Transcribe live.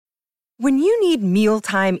When you need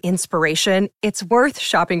mealtime inspiration, it's worth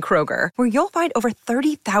shopping Kroger, where you'll find over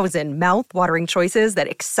 30,000 mouth-watering choices that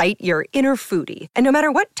excite your inner foodie. And no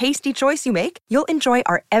matter what tasty choice you make, you'll enjoy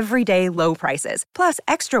our everyday low prices, plus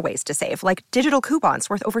extra ways to save, like digital coupons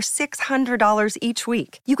worth over $600 each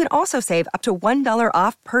week. You can also save up to $1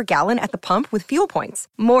 off per gallon at the pump with fuel points.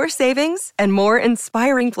 More savings and more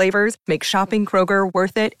inspiring flavors make shopping Kroger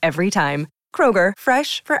worth it every time. Kroger,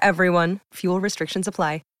 fresh for everyone. Fuel restrictions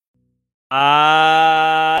apply.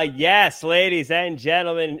 Yes, ladies and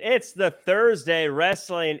gentlemen, it's the Thursday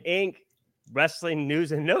Wrestling Inc. Wrestling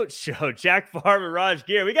News and Notes show. Jack Farmer, Raj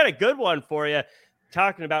Gear. We got a good one for you.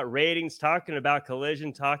 Talking about ratings, talking about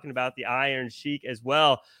Collision, talking about the Iron Sheik as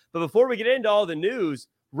well. But before we get into all the news,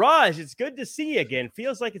 Raj, it's good to see you again.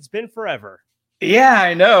 Feels like it's been forever. Yeah,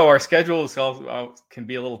 I know. Our schedules can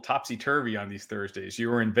be a little topsy-turvy on these Thursdays. You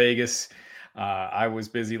were in Vegas. I was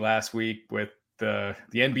busy last week with the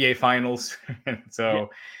NBA finals. And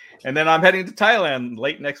then I'm heading to Thailand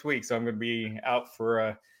late next week. So I'm going to be out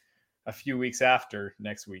for a few weeks after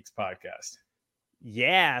next week's podcast.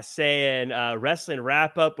 Yeah, saying wrestling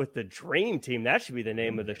wrap up with the Dream Team. That should be the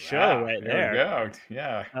name of the show right there. There we go.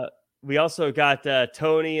 Yeah. We also got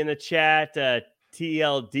Tony in the chat,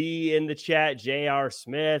 TLD in the chat, JR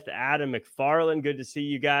Smith, Adam McFarland. Good to see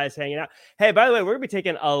you guys hanging out. Hey, by the way, we're going to be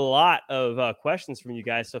taking a lot of questions from you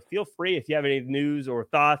guys. So feel free, if you have any news or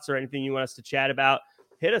thoughts or anything you want us to chat about,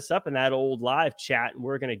 hit us up in that old live chat and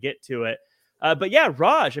we're going to get to it. But yeah,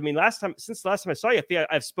 Raj, I mean, since the last time I saw you, I think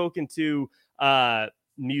I've spoken to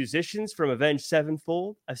musicians from Avenged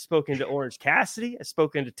Sevenfold. I've spoken to Orange Cassidy. I've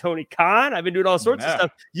spoken to Tony Khan. I've been doing all sorts of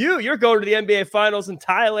stuff. You're going to the NBA Finals in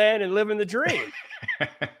Thailand and living the dream.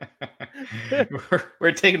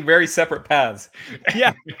 we're taking very separate paths.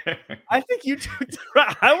 Yeah, I think you.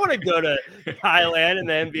 I want to go to Thailand in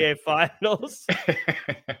the NBA Finals.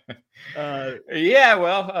 Yeah,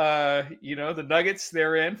 well, the Nuggets,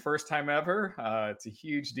 they're in first time ever. It's a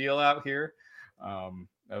huge deal out here. I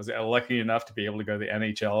was lucky enough to be able to go to the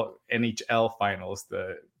NHL finals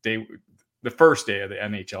the first day of the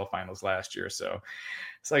NHL finals last year. So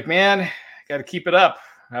it's like, man, got to keep it up.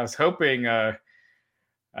 I was hoping, I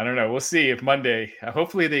don't know. We'll see if Monday,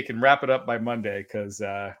 hopefully they can wrap it up by Monday, because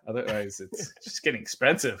otherwise it's just getting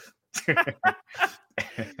expensive. Man,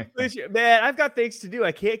 I've got things to do.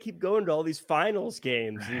 I can't keep going to all these finals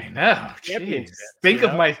games. I know.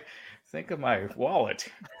 Think of my wallet.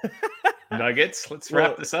 Nuggets, let's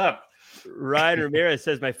wrap this up. Ryan Ramirez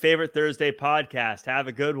says, my favorite Thursday podcast. Have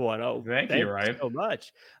a good one. Oh, thank you, Ryan. So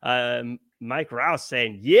much. Mike Rouse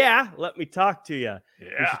saying, yeah, let me talk to you. Yeah.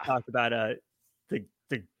 We should talk about the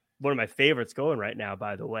one of my favorites going right now,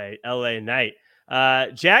 by the way, LA Knight.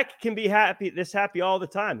 Jack can be happy all the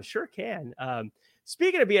time. Sure can.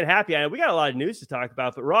 Speaking of being happy, I know we got a lot of news to talk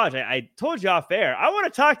about, but Raj, I told you off air, I want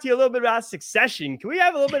to talk to you a little bit about Succession. Can we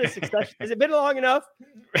have a little bit of Succession? Has it been long enough?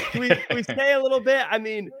 Can we stay a little bit? I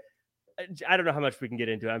mean, I don't know how much we can get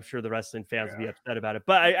into it. I'm sure the wrestling fans will be upset about it,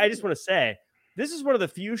 but I just want to say, this is one of the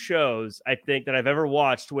few shows I think that I've ever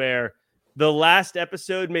watched where the last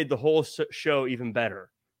episode made the whole show even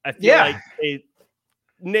better. I feel like they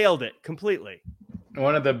nailed it completely.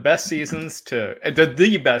 One of the best seasons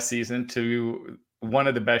the best season to one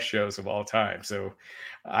of the best shows of all time. So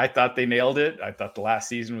I thought they nailed it. I thought the last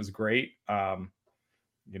season was great.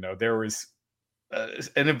 There was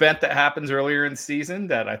an event that happens earlier in the season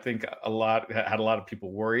that I think had a lot of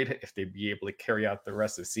people worried if they'd be able to carry out the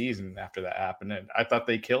rest of the season after that happened. And I thought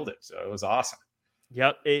they killed it. So it was awesome.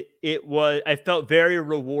 Yep. It was, I felt very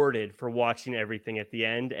rewarded for watching everything at the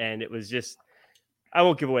end. And it was just, I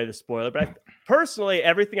won't give away the spoiler, but personally,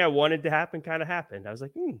 everything I wanted to happen kind of happened. I was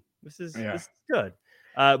like, this is good.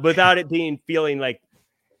 Without it feeling like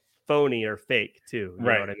phony or fake too. You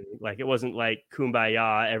know what I mean? Like, it wasn't like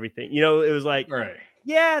kumbaya, everything, it was like,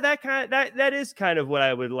 yeah, that is kind of what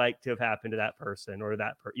I would like to have happened to that person or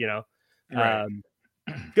that,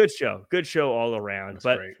 good show all around.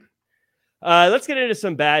 That's great. Let's get into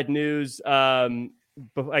some bad news. I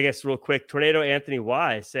guess real quick, Tornado Anthony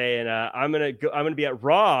Y saying, I'm gonna be at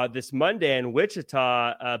Raw this Monday in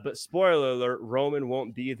Wichita, but spoiler alert, Roman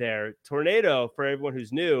won't be there. Tornado, for everyone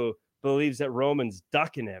who's new, believes that Roman's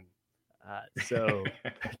ducking him. So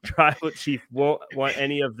Tribal Chief won't want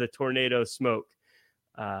any of the Tornado smoke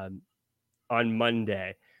on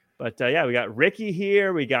Monday. But we got Ricky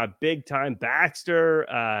here. We got Big Time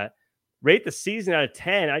Baxter. Rate the season out of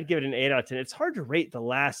 10. I'd give it an 8 out of 10. It's hard to rate the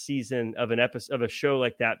last season of an episode of a show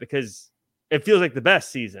like that because it feels like the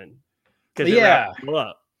best season. Yeah,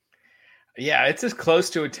 it's as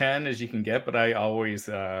close to a 10 as you can get, but I'm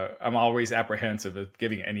always apprehensive of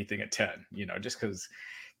giving anything a 10. Just because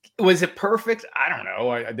Was it perfect? I don't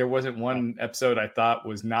know. There wasn't one episode I thought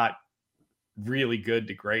was not really good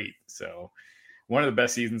to great. So one of the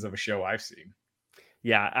best seasons of a show I've seen.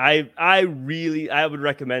 Yeah, I would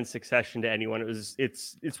recommend Succession to anyone.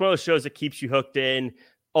 It's one of those shows that keeps you hooked in,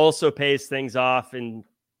 also pays things off, and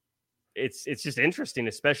it's just interesting,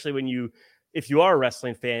 especially if you are a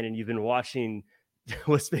wrestling fan and you've been watching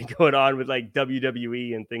what's been going on with like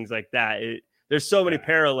WWE and things like that. There's so many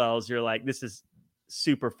parallels. You're like, this is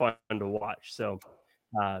super fun to watch. So,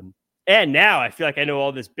 and now I feel like I know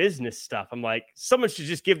all this business stuff. I'm like, someone should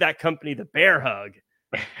just give that company the bear hug.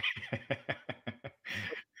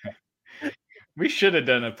 We should have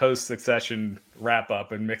done a post-Succession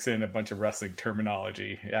wrap-up and mix in a bunch of wrestling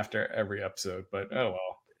terminology after every episode, but oh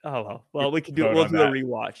well. Well, we'll do a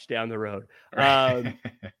rewatch down the road.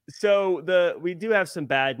 So we do have some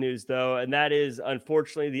bad news though, and that is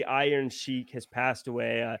unfortunately the Iron Sheik has passed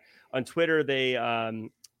away. On Twitter,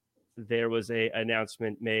 there was a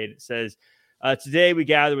announcement made. It says, today we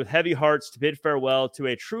gather with heavy hearts to bid farewell to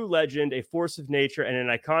a true legend, a force of nature, and an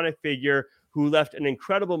iconic figure who left an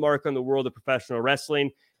incredible mark on the world of professional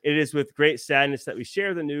wrestling. It is with great sadness that we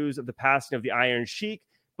share the news of the passing of the Iron Sheik,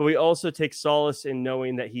 but we also take solace in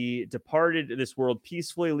knowing that he departed this world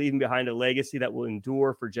peacefully, leaving behind a legacy that will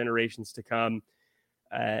endure for generations to come.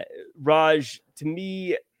 Raj, to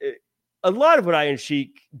me, a lot of what Iron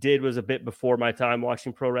Sheik did was a bit before my time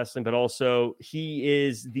watching pro wrestling, but also he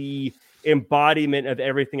is the embodiment of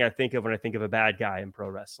everything I think of when I think of a bad guy in pro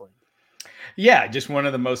wrestling. Yeah, just one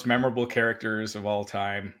of the most memorable characters of all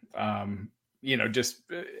time. He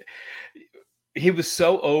was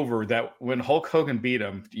so over that when Hulk Hogan beat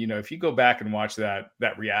him, if you go back and watch that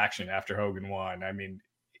reaction after Hogan won, I mean,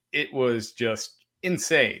 it was just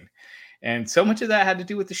insane. And so much of that had to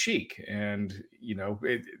do with the Sheik. And,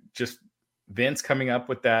 it just Vince coming up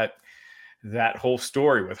with that whole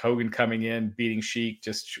story with Hogan coming in, beating Sheik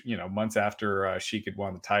just, months after Sheik had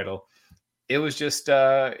won the title. It was just,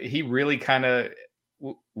 he really kind of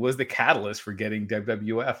was the catalyst for getting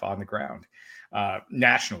WWF on the ground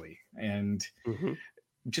nationally. And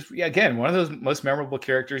just, again, one of those most memorable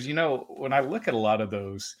characters. When I look at a lot of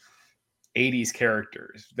those 80s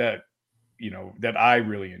characters that I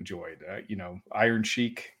really enjoyed, Iron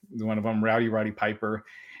Sheik, one of them, Roddy Piper.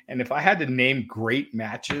 And if I had to name great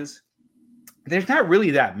matches, there's not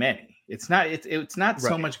really that many. It's not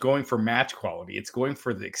so much going for match quality. It's going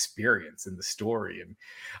for the experience and the story. And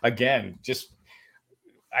again,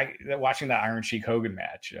 watching that Iron Sheik Hogan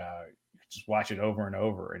match, just watch it over and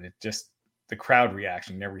over, and it just the crowd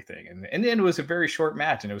reaction and everything. And then it was a very short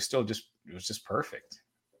match, and it was just perfect.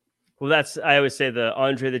 Well, I always say the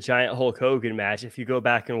Andre the Giant Hulk Hogan match. If you go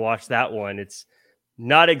back and watch that one, it's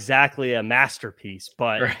not exactly a masterpiece,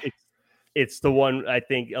 but it's the one I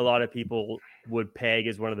think a lot of people would peg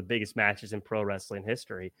as one of the biggest matches in pro wrestling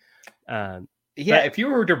history. If you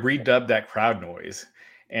were to redub that crowd noise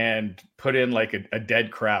and put in like a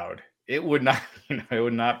dead crowd, it would not, it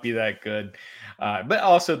would not be that good. But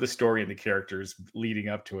also the story and the characters leading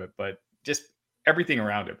up to it, but just everything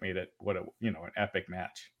around it made it an epic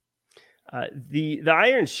match. The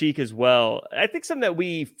Iron Sheik as well. I think something that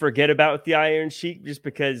we forget about with the Iron Sheik, just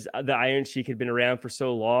because the Iron Sheik had been around for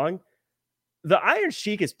so long. The Iron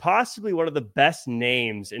Sheik is possibly one of the best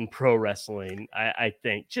names in pro wrestling. I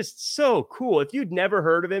think just so cool. If you'd never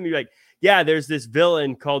heard of him, you're like, yeah, there's this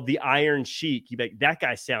villain called the Iron Sheik. You'd be like, that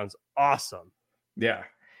guy sounds awesome. Yeah.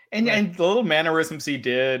 And the little mannerisms he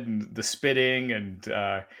did, and the spitting, and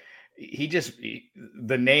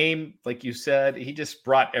the name, like you said, he just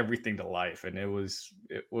brought everything to life. And it was,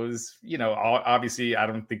 obviously I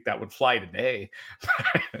don't think that would fly today.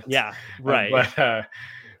 Yeah. Right.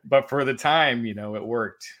 But for the time, it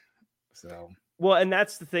worked. So, well, and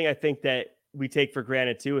that's the thing I think that we take for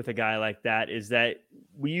granted too with a guy like that, is that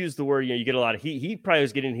we use the word, you get a lot of heat. He probably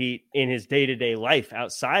was getting heat in his day-to-day life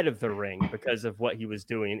outside of the ring because of what he was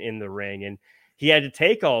doing in the ring. And he had to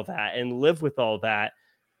take all that and live with all that.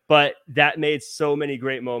 But that made so many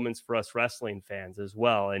great moments for us wrestling fans as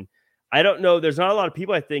well. And I don't know, there's not a lot of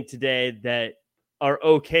people I think today that are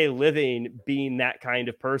okay living being that kind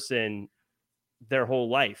of person their whole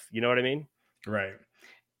life. You know what I mean? Right.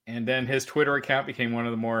 And then his Twitter account became one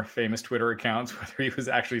of the more famous Twitter accounts, whether he was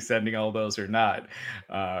actually sending all those or not.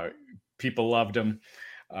 People loved him.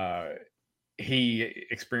 He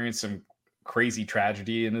experienced some crazy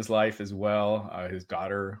tragedy in his life as well. His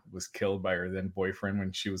daughter was killed by her then boyfriend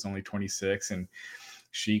when she was only 26. And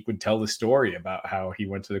Sheik would tell the story about how he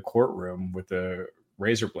went to the courtroom with a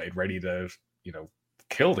razor blade ready to,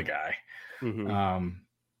 kill the guy. Mm-hmm.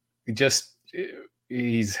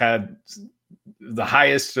 He's had the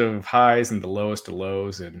highest of highs and the lowest of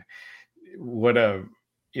lows, and what a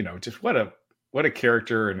just what a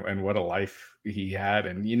character, and what a life he had.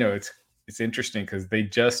 And it's interesting because they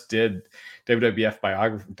just did WWE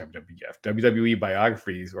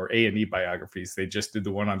biographies, or A&E biographies. They just did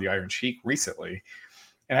the one on the Iron Sheik recently,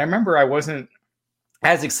 and I remember I wasn't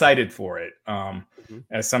as excited for it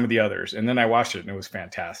as some of the others. And then I watched it and it was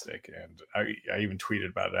fantastic. And I even tweeted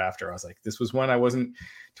about it after. I was like, this was one I wasn't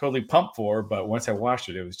totally pumped for, but once I watched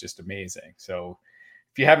it, it was just amazing. So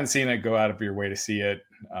if you haven't seen it, go out of your way to see it.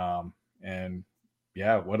 And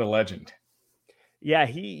yeah, what a legend. Yeah,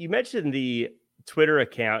 you mentioned the Twitter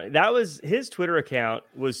account. That was his Twitter account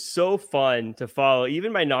was so fun to follow.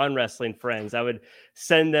 Even my non-wrestling friends, I would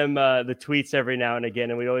send them the tweets every now and again,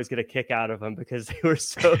 and we'd always get a kick out of them because they were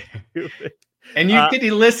so stupid. And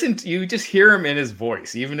you just hear him in his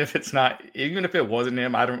voice, even if it wasn't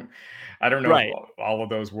him. I don't know if all of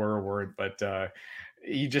those were a word, but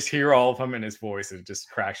you just hear all of them in his voice, and it just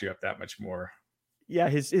cracks you up that much more. Yeah,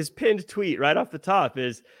 his pinned tweet right off the top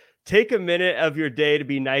is, "Take a minute of your day to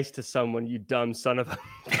be nice to someone, you dumb son of a..."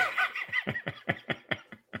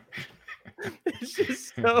 It's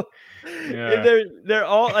just so. Yeah. They're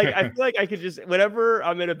all like, I feel like I could just, whenever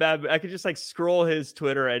I'm in a bad, I could just like scroll his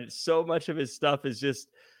Twitter, and so much of his stuff is just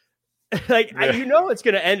like, it's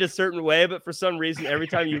going to end a certain way, but for some reason, every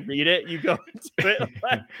time you read it, you go into it.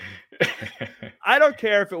 Like, I don't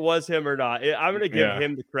care if it was him or not. I'm going to give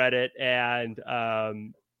him the credit, and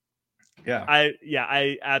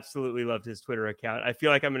I absolutely loved his Twitter account. I feel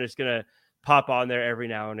like I'm just gonna pop on there every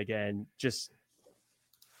now and again, just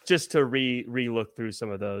to re-look through some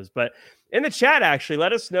of those. But in the chat, actually,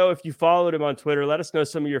 let us know if you followed him on Twitter. Let us know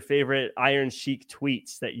some of your favorite Iron Sheik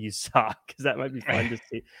tweets that you saw, because that might be fun to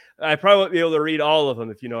see. I probably won't be able to read all of them,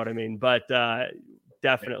 if you know what I mean, but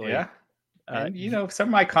definitely. Yeah. And,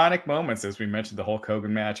 some iconic moments, as we mentioned, the Hulk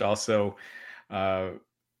Hogan match. Also, I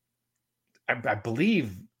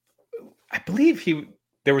believe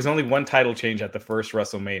there was only one title change at the first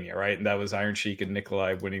WrestleMania, right? And that was Iron Sheik and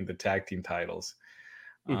Nikolai winning the tag team titles.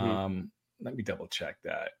 Mm-hmm. Let me double check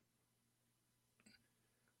that.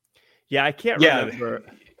 Yeah, I can't remember.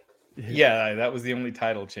 Yeah, that was the only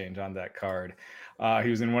title change on that card. He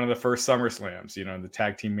was in one of the first SummerSlams, in the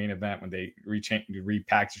tag team main event when they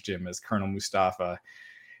repackaged him as Colonel Mustafa.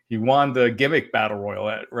 He won the gimmick battle royal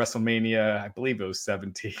at WrestleMania, I believe it was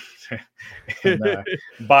 17. And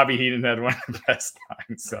Bobby Heenan had one of the best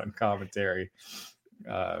times on commentary.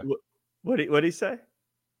 What did he say?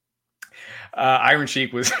 Iron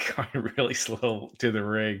Sheik was going really slow to the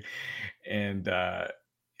ring, and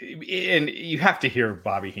you have to hear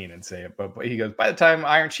Bobby Heenan say it, but he goes, "By the time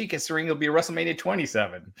Iron Sheik gets to the ring, it'll be WrestleMania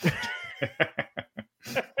 27."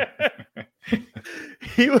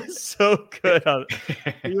 He was so good.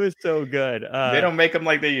 He was so good. They don't make them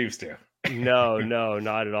like they used to. No,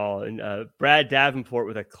 not at all. And Brad Davenport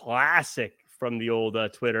with a classic from the old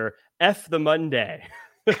Twitter, F the Monday.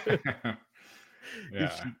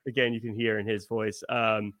 Again, you can hear in his voice.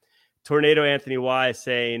 Tornado Anthony Y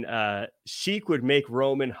saying Sheik would make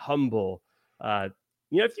Roman humble. If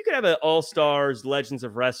you could have an All-Stars Legends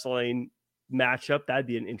of Wrestling matchup, that'd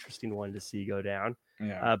be an interesting one to see go down.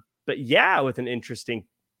 Yeah. But with an interesting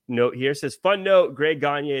note here, it says, fun note, Greg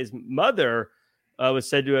Gagne's mother was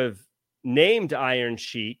said to have named Iron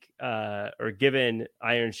Sheik or given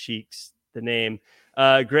Iron Sheiks the name.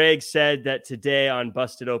 Greg said that today on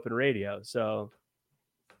Busted Open Radio. So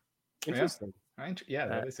interesting. Yeah,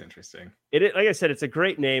 that is interesting. Like I said, it's a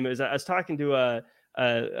great name. I was talking to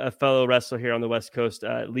a fellow wrestler here on the West Coast,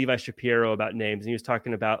 Levi Shapiro, about names, and he was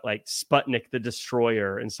talking about like Sputnik the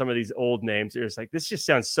Destroyer and some of these old names. It was like, this just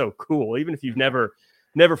sounds so cool, even if you've never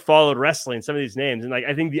followed wrestling. Some of these names, and like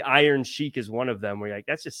I think the Iron Sheik is one of them, where you're like,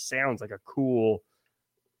 that just sounds like a cool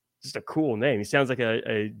name. He sounds like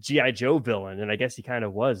a G.I. Joe villain, and I guess he kind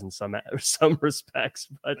of was in some respects.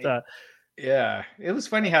 But yeah, it was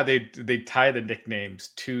funny how they tie the nicknames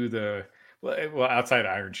to the outside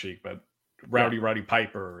Iron Sheik, but Roddy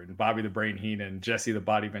Piper and Bobby the Brain Heenan, Jesse the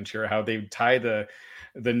Body Ventura, how they tie the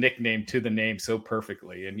nickname to the name so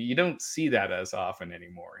perfectly. And you don't see that as often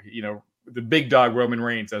anymore. The big dog Roman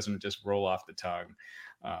Reigns doesn't just roll off the tongue.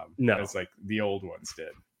 No, as like the old ones did.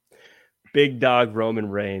 Big dog Roman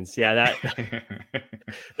Reigns. Yeah, that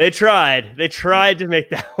they tried to make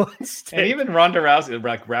that one stick. And even Ronda Rousey,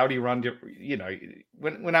 like Rowdy Ronda,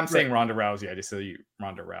 when I'm saying Ronda Rousey, I just say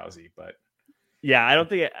Ronda Rousey, but yeah, I don't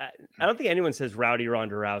think anyone says Rowdy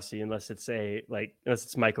Ronda Rousey unless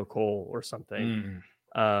it's Michael Cole or something.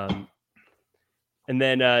 And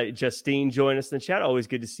then Justine joined us in the chat. Always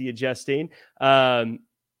good to see you, Justine.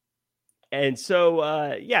 And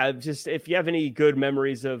so, just if you have any good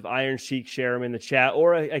memories of Iron Sheik, share them in the chat.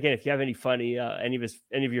 Or again, if you have any funny, any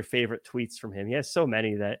of your favorite tweets from him, he has so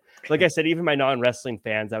many that, like I said, even my non-wrestling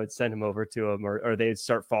fans, I would send him over to him, or they'd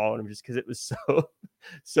start following him just because it was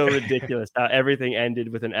so ridiculous how everything ended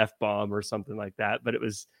with an F-bomb or something like that. But it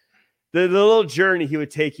was the little journey he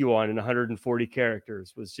would take you on in 140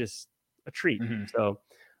 characters was just a treat. Mm-hmm. So,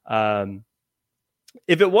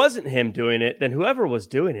 if it wasn't him doing it, then whoever was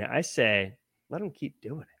doing it, I say, let him keep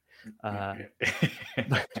doing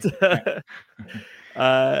it.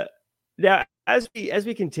 Now, as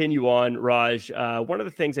we continue on, Raj, one of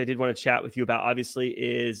the things I did want to chat with you about, obviously,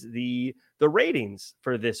 is the ratings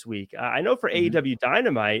for this week. I know for AEW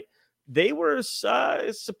Dynamite, they were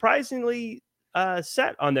surprisingly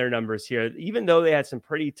set on their numbers here, even though they had some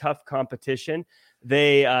pretty tough competition.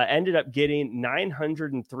 They ended up getting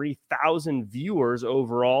 903,000 viewers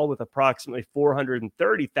overall, with approximately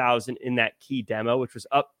 430,000 in that key demo, which was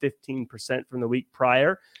up 15% from the week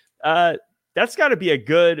prior. That's got to be a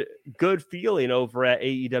good feeling over at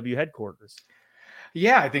AEW headquarters.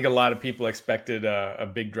 Yeah, I think a lot of people expected a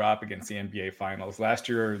big drop against the NBA Finals. Last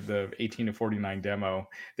year, the 18 to 49 demo,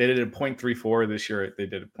 they did a 0.34. This year, they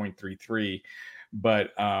did a 0.33.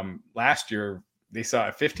 But last year, they saw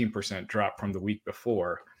a 15% drop from the week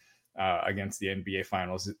before against the NBA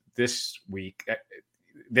Finals. This week,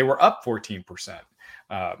 they were up 14%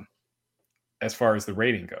 as far as the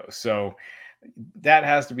rating goes. So that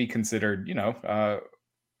has to be considered, I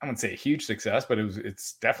wouldn't say a huge success, but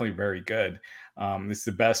it's definitely very good. It's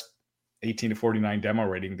the best 18 to 49 demo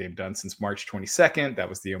rating they've done since March 22nd. That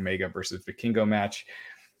was the Omega versus Vikingo match.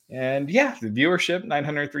 And yeah, the viewership,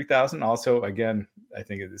 903,000. Also, again, I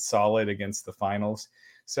think it is solid against the finals.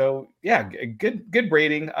 So yeah, good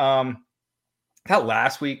rating. How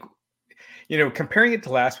last week, comparing it to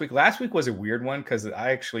last week was a weird one because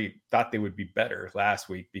I actually thought they would be better last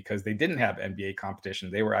week because they didn't have NBA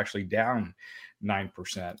competition. They were actually down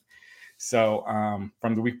 9%. So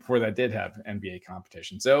from the week before that did have NBA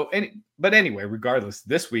competition. But anyway, regardless,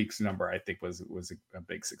 this week's number I think was a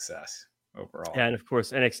big success overall. And of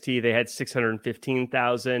course, NXT, they had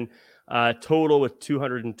 615,000 total, with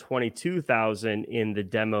 222,000 in the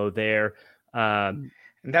demo there. And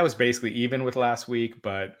that was basically even with last week,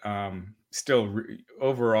 but still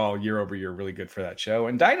overall year over year, really good for that show.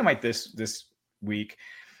 And Dynamite this week,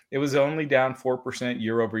 it was only down 4%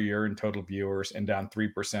 year over year in total viewers and down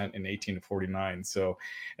 3% in 18 to 49. So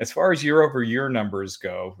as far as year over year numbers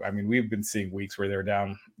go, I mean, we've been seeing weeks where they're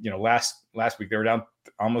down, last week they were down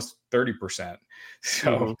almost 30%.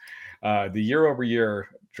 So the year over year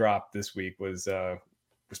drop this week was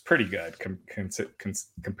pretty good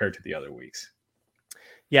compared to the other weeks.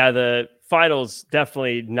 Yeah, the finals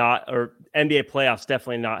definitely not, or NBA playoffs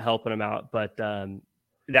definitely not helping them out, but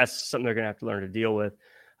that's something they're going to have to learn to deal with.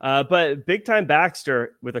 But Big Time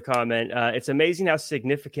Baxter with a comment, it's amazing how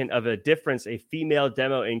significant of a difference a female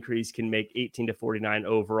demo increase can make 18 to 49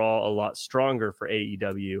 overall a lot stronger for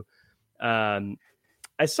AEW.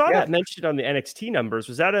 I saw that mentioned on the NXT numbers.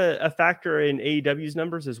 Was that a factor in AEW's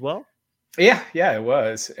numbers as well? Yeah, it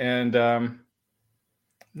was. And I'm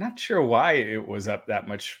not sure why it was up that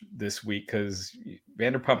much this week because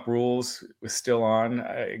Vanderpump Rules was still on.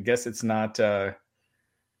 I guess it's not, I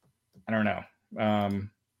don't know.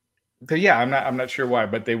 But yeah, I'm not sure why,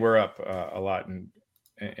 but they were up a lot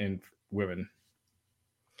in women.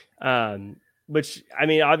 Which, I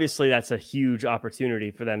mean, obviously that's a huge opportunity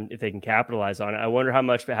for them if they can capitalize on it. I wonder how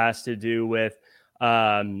much it has to do with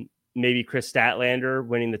maybe Chris Statlander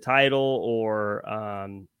winning the title, or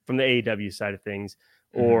from the AEW side of things,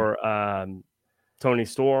 or Tony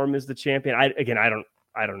Storm is the champion.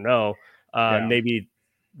 I don't know. Maybe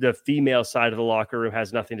the female side of the locker room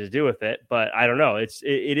has nothing to do with it, but I don't know.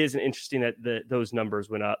 It is interesting that those numbers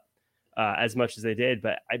went up as much as they did.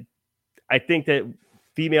 But I think that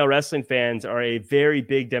female wrestling fans are a very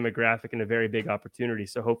big demographic and a very big opportunity.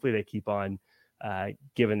 So hopefully they keep on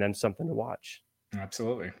giving them something to watch.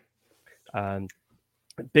 Absolutely.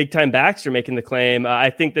 Big Time Baxter making the claim. I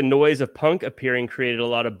think the noise of Punk appearing created a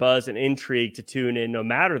lot of buzz and intrigue to tune in no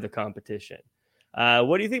matter the competition.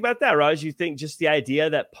 What do you think about that, Raj? You think just the idea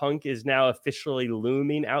that Punk is now officially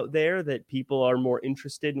looming out there, that people are more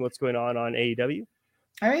interested in what's going on AEW?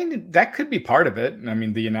 I mean, that could be part of it. I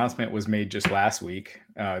mean, the announcement was made just last week,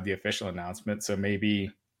 the official announcement. So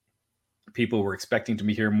maybe people were expecting to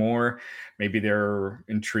hear more. Maybe they're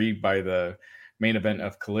intrigued by the main event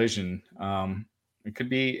of Collision. It could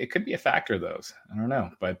be a factor of those. I don't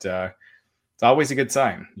know, but it's always a good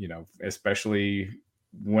sign, especially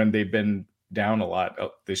when they've been down a lot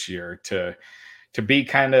this year, to to be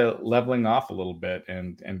kind of leveling off a little bit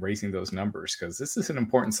and raising those numbers, because this is an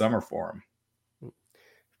important summer for him.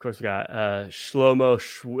 Of course, we got Shlomo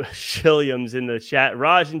Shilliams in the chat.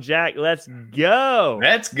 Raj and Jack, let's go.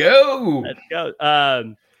 Let's go. Let's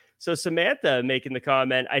go. So Samantha making the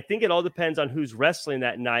comment, I think it all depends on who's wrestling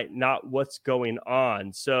that night, not what's going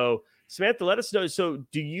on. So Samantha, let us know. So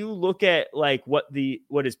do you look at like what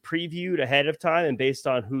is previewed ahead of time, and based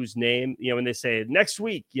on whose name, when they say next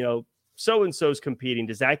week, so-and-so's competing,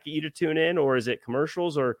 does that get you to tune in, or is it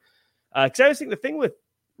commercials? Or because I always think the thing with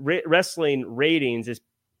wrestling ratings is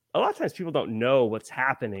a lot of times people don't know what's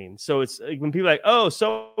happening. So it's like when people are like, oh,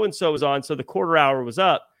 so-and-so is on, so the quarter hour was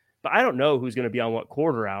up, but I don't know who's going to be on what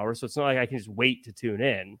quarter hour. So it's not like I can just wait to tune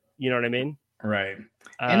in. You know what I mean? Right.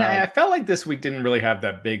 And I felt like this week didn't really have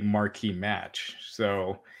that big marquee match.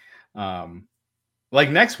 So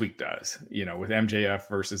like next week does, with MJF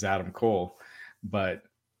versus Adam Cole. But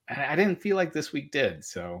I didn't feel like this week did.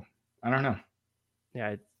 So I don't know.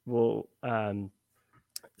 Yeah. Well,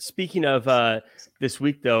 speaking of this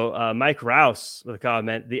week, though, Mike Rouse with a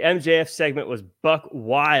comment, the MJF segment was buck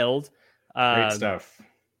wild. Great stuff.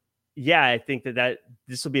 Yeah, I think that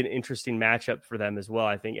this will be an interesting matchup for them as well.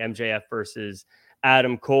 I think MJF versus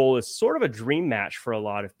Adam Cole is sort of a dream match for a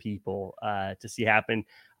lot of people to see happen.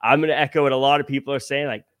 I'm going to echo what a lot of people are saying,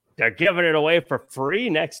 like they're giving it away for free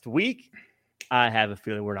next week. I have a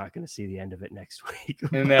feeling we're not going to see the end of it next week.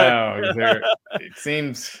 No, it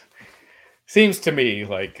seems to me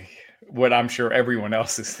like what I'm sure everyone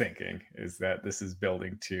else is thinking is that this is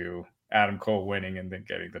building to Adam Cole winning and then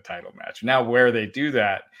getting the title match. Now, where they do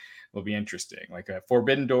that will be interesting. Like a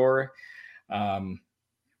Forbidden Door, you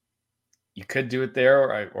could do it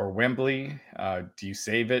there, or Wembley. Do you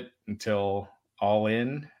save it until All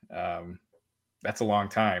In? That's a long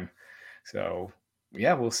time. So,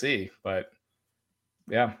 yeah, we'll see. But,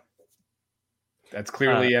 yeah, that's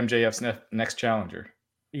clearly MJF's next challenger.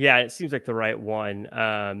 Yeah, it seems like the right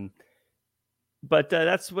one. But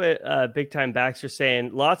that's what Big Time Baxter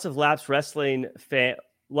saying. Lots of lapsed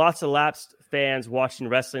fans watching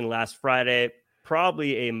wrestling last Friday.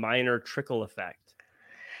 Probably a minor trickle effect.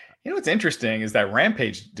 What's interesting is that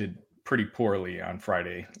Rampage did pretty poorly on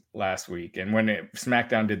Friday last week, and when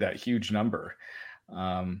SmackDown did that huge number.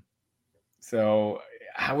 So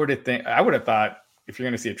I would have thought if you're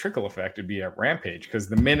going to see a trickle effect, it'd be at Rampage, because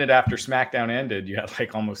the minute after SmackDown ended, you had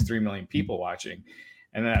like almost 3 million people watching,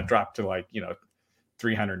 and then that dropped to like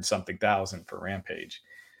 300 something thousand for Rampage.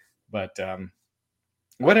 But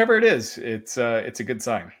whatever it is, it's a good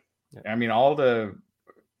sign. I mean, all the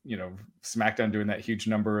SmackDown doing that huge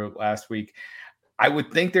number last week, I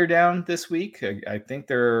would think they're down this week. I think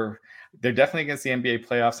they're definitely against the NBA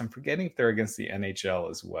playoffs. I'm forgetting if they're against the NHL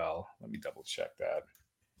as well. Let me double check that.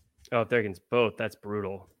 Oh, if they're against both, that's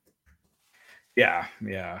brutal. Yeah.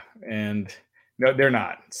 And no, they're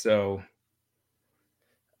not. So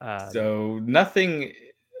nothing.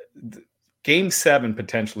 Game 7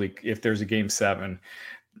 potentially, if there's a Game 7,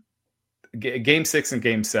 Game 6 and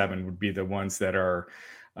Game 7 would be the ones that are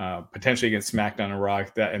potentially against SmackDown and Raw.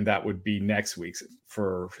 That would be next week's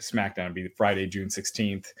for SmackDown. It'd be Friday, June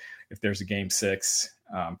 16th, if there's a Game 6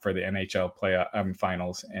 for the NHL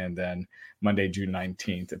finals, and then Monday, June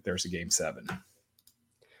 19th, if there's a Game 7.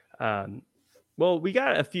 Well, we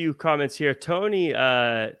got a few comments here. Tony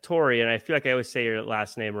Tori, and I feel like I always say your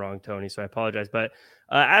last name wrong, Tony, so I apologize. But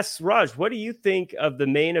asks Raj, what do you think of the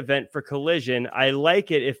main event for Collision? I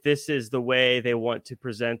like it if this is the way they want to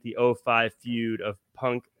present the 05 feud of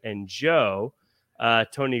Punk and Joe.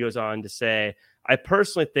 Tony goes on to say, I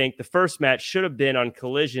personally think the first match should have been on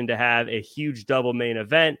Collision to have a huge double main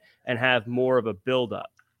event and have more of a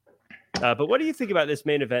build-up. But what do you think about this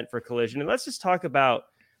main event for Collision? And let's just talk about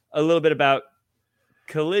a little bit about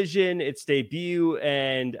Collision, its debut,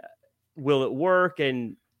 and will it work,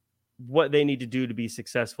 and what they need to do to be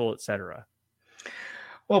successful, etc.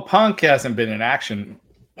 Well, Punk hasn't been in action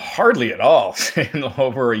hardly at all in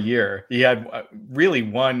over a year. He had really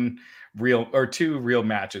two real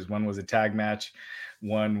matches. One was a tag match.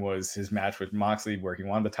 One was his match with Moxley where he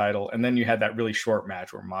won the title. And then you had that really short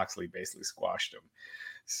match where Moxley basically squashed him.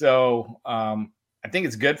 So I think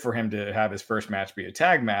it's good for him to have his first match be a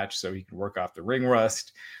tag match so he can work off the ring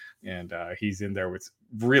rust. And he's in there with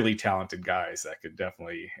really talented guys that could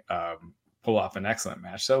definitely pull off an excellent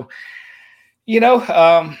match. So,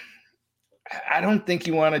 I don't think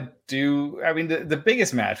you want to do, I mean, the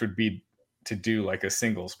biggest match would be to do like a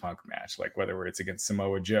singles Punk match, like whether it's against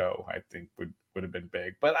Samoa Joe, I think would have been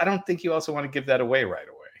big. But I don't think you also want to give that away right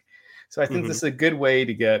away. So I think this is a good way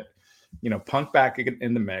to get, Punk back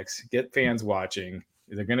in the mix, get fans watching.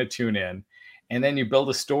 They're going to tune in. and then you build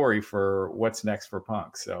a story for what's next for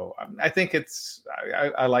Punk. So I think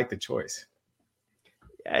I like the choice.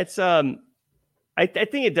 It's I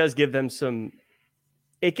think it does give them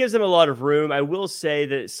it gives them a lot of room. I will say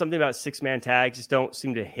that something about 6-man tags just don't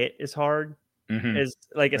seem to hit as hard as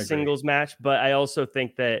like a singles match. But I also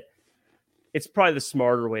think that it's probably the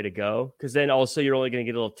smarter way to go, because then also you're only going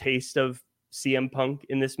to get a little taste of CM Punk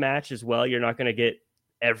in this match as well. You're not going to get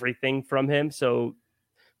everything from him. So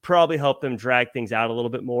probably help them drag things out a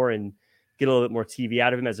little bit more and get a little bit more TV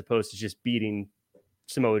out of him, as opposed to just beating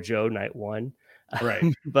Samoa Joe night one. Right.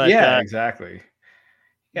 But yeah, exactly.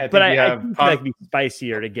 Yeah, but I think that'd be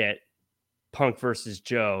spicier to get Punk versus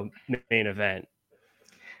Joe main event.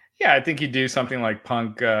 Yeah, I think you do something like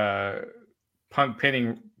Punk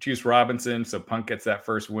pinning Juice Robinson, so Punk gets that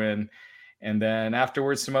first win, and then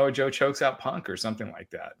afterwards Samoa Joe chokes out Punk or something like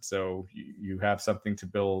that. So you have something to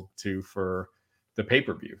build to for the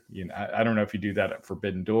pay-per-view. You know, I don't know if you do that at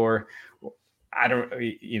Forbidden Door. I don't.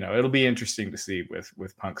 You know, it'll be interesting to see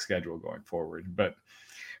with Punk's schedule going forward, but.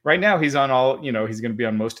 Right now, he's on all, he's going to be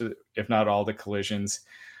on most of, if not all, the collisions.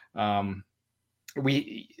 The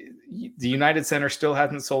United Center still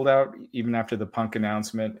hasn't sold out, even after the Punk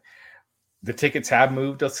announcement. The tickets have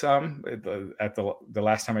moved some. At the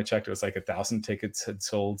last time I checked, it was like 1,000 tickets had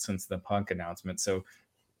sold since the Punk announcement. So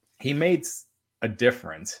he made a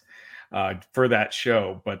difference for that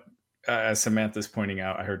show. But as Samantha's pointing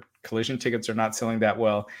out, I heard collision tickets are not selling that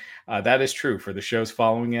well. That is true for the shows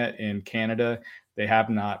following it in Canada. They have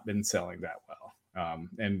not been selling that well.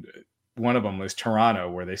 And one of them was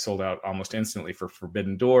Toronto, where they sold out almost instantly for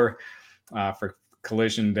Forbidden Door. For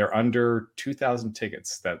Collision, they're under 2,000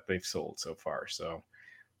 tickets that they've sold so far. So,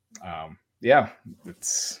 yeah,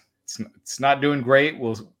 it's not doing great.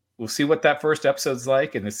 We'll see what that first episode's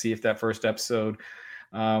like, and to see if that first episode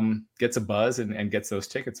gets a buzz and gets those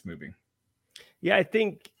tickets moving. Yeah, I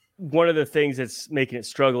think one of the things that's making it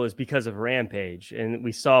struggle is because of Rampage, and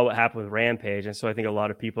we saw what happened with Rampage. And so I think a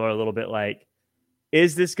lot of people are a little bit like,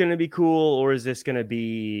 is this going to be cool, or is this going to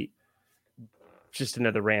be just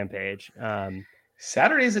another Rampage?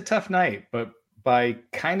 Saturday is a tough night, but by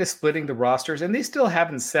kind of splitting the rosters, and they still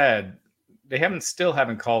haven't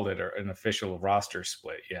called it an official roster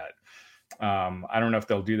split yet. I don't know if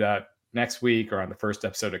they'll do that next week or on the first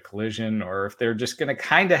episode of Collision, or if they're just going to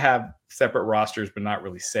kind of have separate rosters but not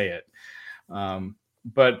really say it.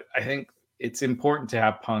 But I think it's important to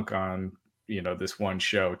have Punk on, this one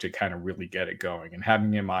show to kind of really get it going, and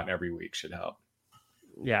having him on every week should help.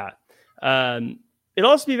 Yeah. It'll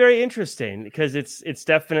also be very interesting, because it's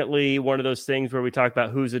definitely one of those things where we talk about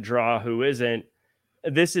who's a draw, who isn't.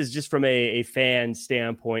 This is just from a fan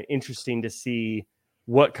standpoint, interesting to see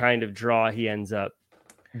what kind of draw he ends up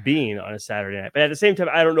being on a Saturday night. But at the same time,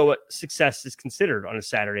 I don't know what success is considered on a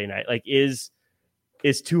Saturday night. Like, is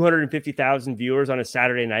 250,000 viewers on a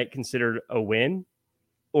Saturday night considered a win,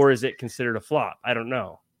 or is it considered a flop? I don't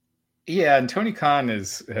know. Yeah, and Tony Khan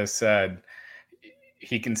has said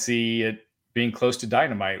he can see it being close to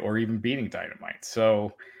Dynamite or even beating Dynamite.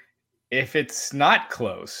 So if it's not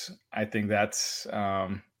close, I think that's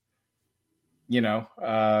that's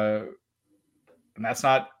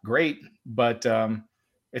not great, but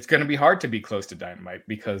it's going to be hard to be close to Dynamite,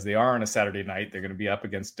 because they are on a Saturday night. They're going to be up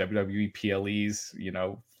against WWE PLEs,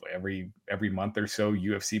 every month or so,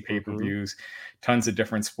 UFC pay-per-views, tons of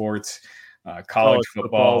different sports, college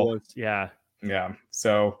football. Yeah.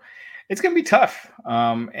 So it's going to be tough.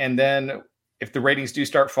 And then if the ratings do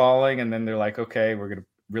start falling, and then they're like, okay, we're going to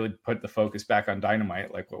really put the focus back on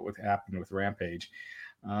Dynamite, like what would happen with Rampage,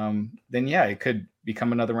 then yeah, it could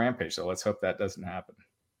become another Rampage. So let's hope that doesn't happen.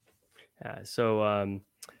 So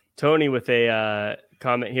Tony with a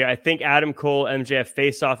comment here. I think Adam Cole MJF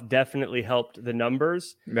face-off definitely helped the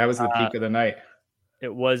numbers. That was the peak of the night.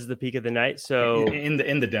 It was the peak of the night. So in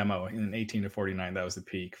the demo in 18 to 49, that was the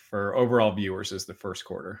peak for overall viewers as the first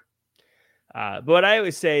quarter. But what I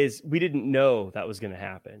always say is we didn't know that was going to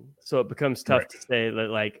happen. So it becomes tough to say that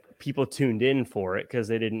like people tuned in for it because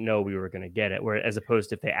they didn't know we were going to get it. Where as opposed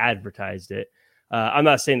to if they advertised it, I'm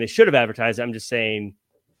not saying they should have advertised it. I'm just saying,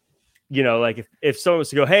 like if someone was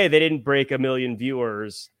to go, hey, they didn't break 1 million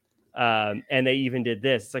viewers and they even did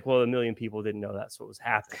this. It's like, well, 1 million people didn't know that's what was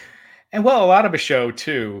happening. And well, a lot of a show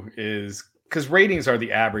too is because ratings are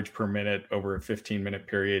the average per minute over a 15-minute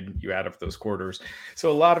period. You add up those quarters.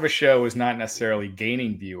 So a lot of a show is not necessarily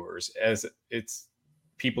gaining viewers, as it's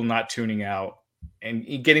people not tuning out and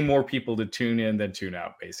getting more people to tune in than tune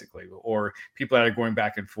out, basically, or people that are going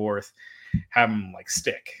back and forth have them like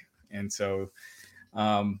stick. And so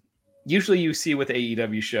usually you see with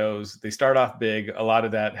AEW shows, they start off big. A lot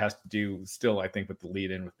of that has to do still, I think, with the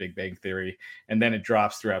lead in with Big Bang Theory, and then it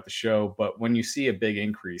drops throughout the show. But when you see a big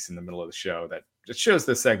increase in the middle of the show, that it shows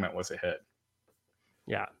this segment was a hit.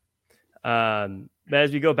 Yeah. But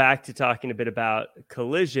as we go back to talking a bit about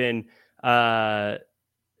Collision, Shlomo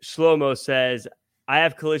says, I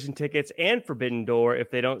have Collision tickets and Forbidden Door. If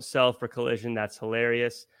they don't sell for Collision, that's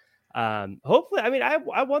hilarious. Hopefully, I mean,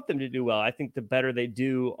 I want them to do well. I think the better they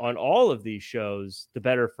do on all of these shows, the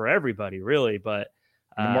better for everybody, really. But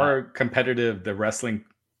the more competitive the wrestling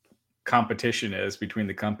competition is between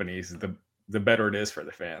the companies, the better it is for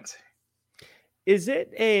the fans. Is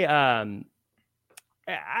it a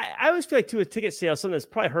I always feel like too, a ticket sale, something that's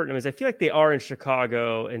probably hurting them is I feel like they are in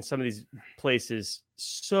Chicago and some of these places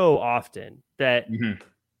so often that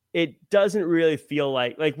it doesn't really feel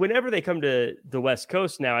like whenever they come to the West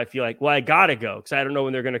Coast now, I feel like, well, I gotta go because I don't know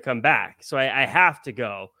when they're going to come back. So I have to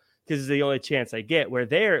go because it's the only chance I get. Where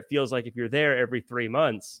there, it feels like if you're there every 3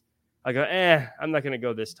 months, I go, I'm not going to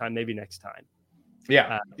go this time, maybe next time.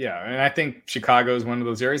 Yeah. And I think Chicago is one of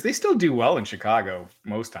those areas. They still do well in Chicago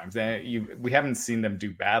most times. We haven't seen them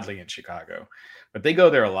do badly in Chicago, but they go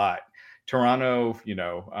there a lot. Toronto,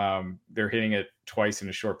 they're hitting it twice in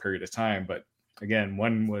a short period of time. But again,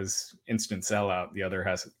 one was instant sellout. The other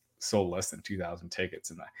has sold less than 2,000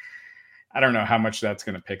 tickets. And I don't know how much that's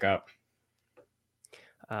going to pick up.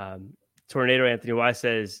 Tornado Anthony Y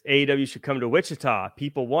says AEW should come to Wichita.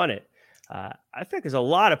 People want it. I think there's a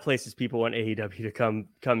lot of places people want AEW to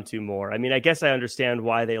come to more. I mean, I guess I understand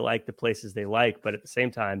why they like the places they like, but at the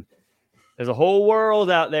same time, there's a whole world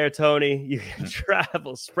out there, Tony. You can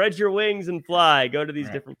travel, spread your wings and fly, go to these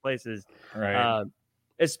different places. Right.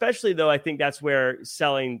 Especially though, I think that's where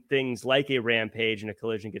selling things like a Rampage and a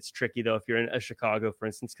Collision gets tricky though. If you're in a Chicago, for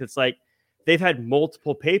instance, because like they've had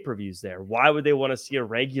multiple pay-per-views there. Why would they want to see a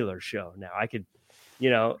regular show? Now I could,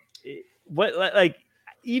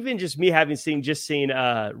 even just me having seen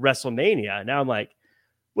WrestleMania. Now I'm like,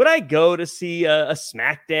 would I go to see a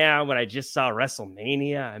SmackDown when I just saw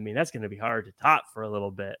WrestleMania? I mean, that's going to be hard to top for a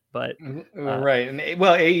little bit, but right. And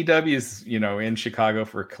well, AEW is, in Chicago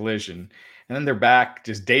for Collision, and then they're back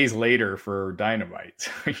just days later for Dynamite.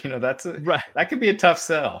 That could be a tough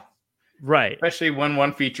sell. Right. Especially when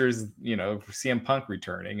one features, CM Punk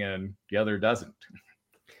returning and the other doesn't.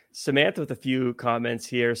 Samantha with a few comments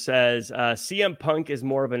here says CM Punk is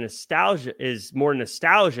more nostalgia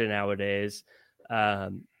nowadays. I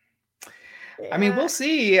mean, we'll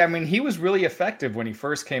see. I mean, he was really effective when he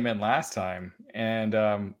first came in last time, and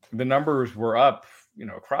the numbers were up,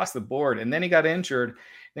 across the board. And then he got injured.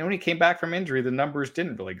 And when he came back from injury, the numbers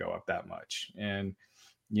didn't really go up that much. And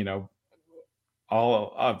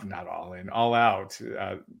all out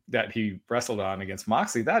that he wrestled on against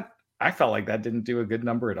Moxley, that I felt like that didn't do a good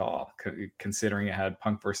number at all, considering it had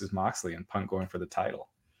Punk versus Moxley and Punk going for the title.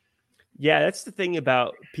 Yeah, that's the thing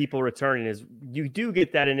about people returning is you do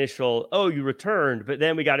get that initial, you returned, but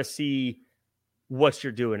then we got to see what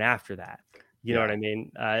you're doing after that. You know what I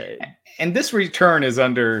mean? And this return is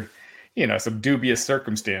under, some dubious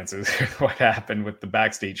circumstances, what happened with the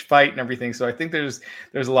backstage fight and everything. So I think there's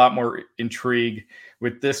a lot more intrigue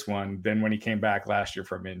with this one than when he came back last year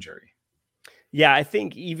from injury. Yeah, I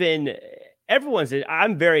think even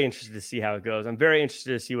I'm very interested to see how it goes. I'm very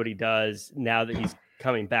interested to see what he does now that he's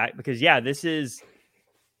coming back, because this is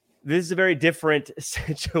a very different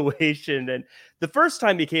situation than the first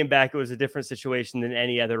time he came back. It was a different situation than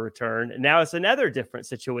any other return. And now it's another different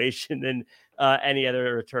situation than any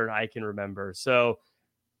other return I can remember. So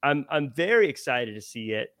I'm very excited to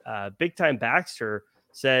see it. Big Time Baxter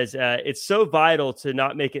says it's so vital to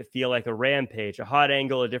not make it feel like a Rampage, a hot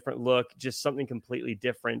angle, a different look, just something completely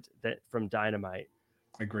different from Dynamite.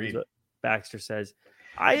 Agreed. Baxter says,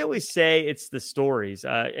 I always say it's the stories,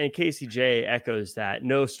 and Casey J echoes that.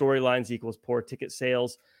 No storylines equals poor ticket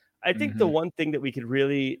sales. I think the one thing that we could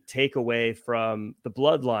really take away from the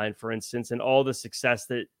Bloodline, for instance, and all the success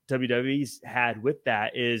that WWE's had with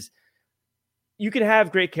that is you can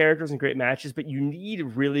have great characters and great matches, but you need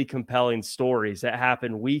really compelling stories that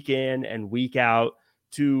happen week in and week out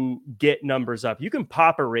to get numbers up. You can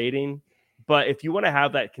pop a rating, but if you want to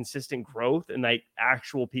have that consistent growth and like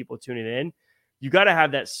actual people tuning in, you got to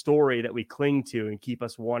have that story that we cling to and keep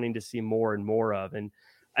us wanting to see more and more of. And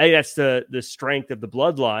I think that's the strength of the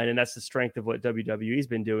Bloodline, and that's the strength of what WWE's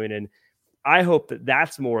been doing. And I hope that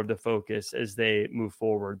that's more of the focus as they move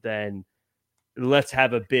forward than let's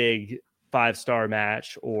have a big 5-star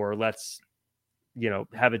match, or let's,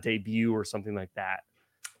 have a debut or something like that.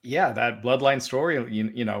 Yeah, that Bloodline story,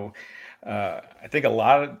 I think a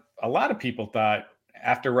lot of people thought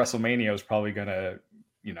after WrestleMania was probably going to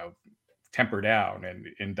temper down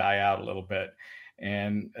and die out a little bit.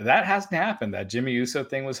 And that hasn't happened. That Jimmy Uso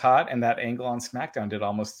thing was hot, and that angle on SmackDown did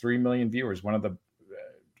almost 3 million viewers. One of the,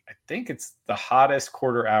 I think it's the hottest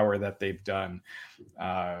quarter hour that they've done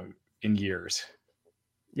in years.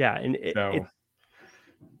 Yeah, and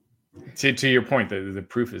to your point, the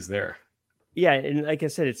proof is there. Yeah, and like I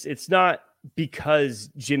said, it's not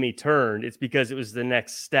because Jimmy turned; it's because it was the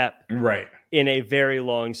next step, right, in a very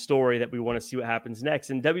long story that we want to see what happens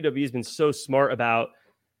next. And WWE has been so smart about,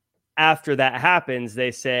 after that happens,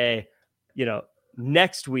 they say,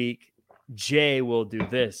 next week Jay will do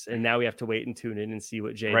this, and now we have to wait and tune in and see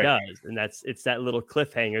what Jay does. And it's that little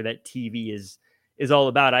cliffhanger that TV is all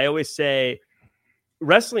about. I always say,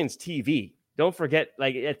 wrestling's TV. Don't forget,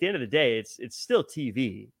 like, at the end of the day, it's still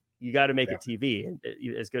TV. You got to make it TV. And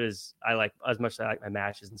as good as as much as I like my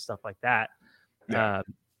matches and stuff like that. Yeah.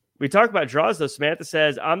 We talk about draws though. Samantha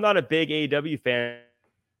says, I'm not a big AEW fan.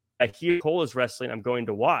 I hear Cole is wrestling, I'm going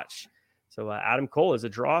to watch. So Adam Cole is a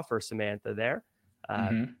draw for Samantha there.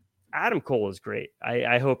 Adam Cole is great.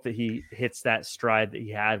 I hope that he hits that stride that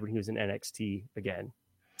he had when he was in NXT again.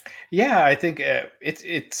 Yeah, I think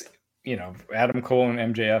it's Adam Cole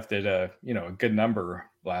and MJF did a good number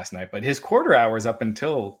last night, but his quarter hours up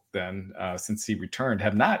until then, since he returned,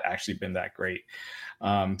 have not actually been that great.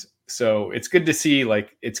 So it's good to see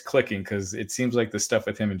like it's clicking, because it seems like the stuff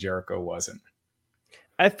with him and Jericho wasn't.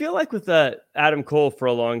 I feel like with Adam Cole for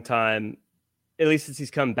a long time, at least since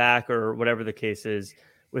he's come back or whatever the case is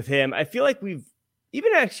with him, I feel like we've,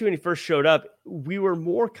 even actually when he first showed up, we were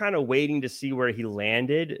more kind of waiting to see where he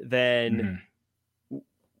landed than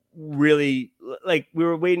really, like, we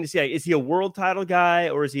were waiting to see, like, is he a world title guy,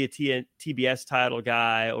 or is he a TBS title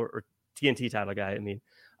guy, or TNT title guy? I mean,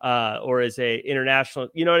 or is a international,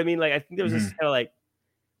 you know what I mean? Like, I think there was this kind of like,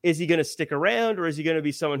 is he going to stick around, or is he going to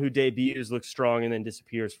be someone who debuts, looks strong, and then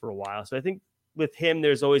disappears for a while? So I think with him,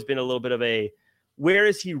 there's always been a little bit of a, where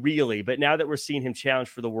is he really? But now that we're seeing him challenge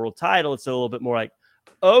for the world title, it's a little bit more like,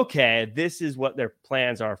 okay, this is what their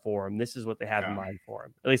plans are for him. This is what they have in mind for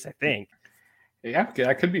him. At least I think. Yeah,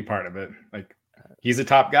 that could be part of it. Like, he's a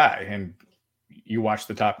top guy, and you watch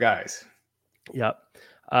the top guys. Yep.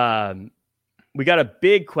 We got a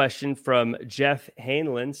big question from Jeff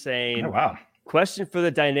Hanlon saying, "Oh, wow. Question for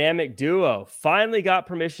the dynamic duo. Finally got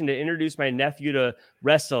permission to introduce my nephew to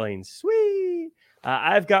wrestling. Sweet.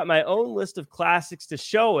 I've got my own list of classics to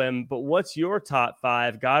show him, but what's your top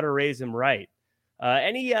 5? Got to raise him right.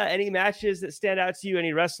 Any matches that stand out to you?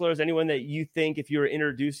 Any wrestlers? Anyone that you think, if you were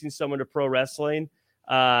introducing someone to pro wrestling,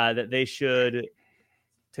 that they should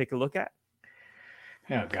take a look at?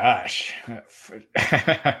 Oh gosh.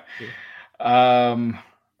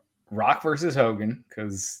 Rock versus Hogan,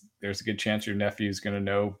 because there's a good chance your nephew's going to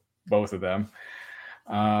know both of them.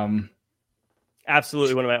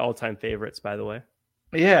 Absolutely one of my all-time favorites, by the way.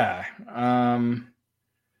 Yeah.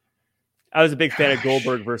 I was a big fan of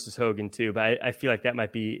Goldberg versus Hogan too, but I feel like that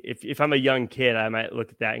might be, if I'm a young kid, I might look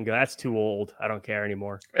at that and go, that's too old. I don't care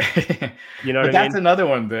anymore. You know what I mean? That's another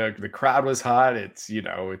one. The crowd was hot. It's,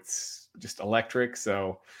 it's just electric.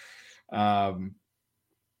 So a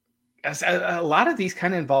lot of these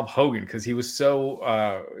kind of involve Hogan, because he was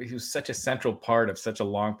such a central part of such a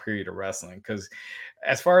long period of wrestling. Because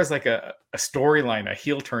as far as like a storyline, a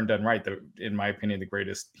heel turn done right, in my opinion, the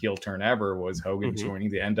greatest heel turn ever was Hogan joining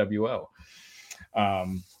the NWO.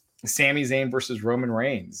 Sami Zayn versus Roman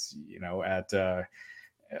Reigns,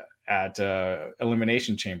 at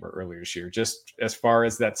Elimination Chamber earlier this year. Just as far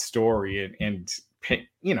as that story and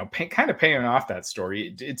kind of paying off that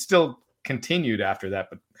story, it still continued after that,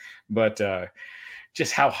 but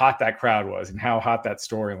just how hot that crowd was and how hot that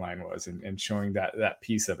storyline was, and showing that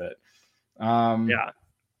piece of it. Yeah,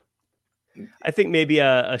 I think maybe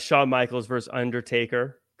a Shawn Michaels versus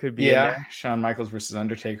Undertaker could be. Yeah, Shawn Michaels versus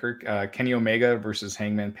Undertaker. Kenny Omega versus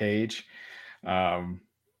Hangman Page. I'm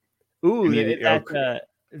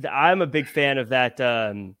a big fan of that.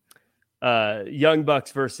 Young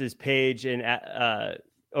Bucks versus Page and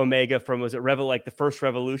Omega from, was it the first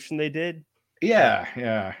Revolution they did?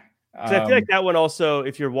 Yeah. So I feel like that one also,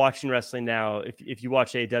 if you're watching wrestling now, if you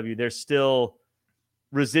watch AEW, there's still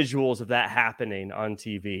residuals of that happening on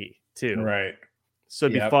TV too. Right. So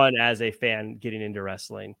it'd be fun as a fan getting into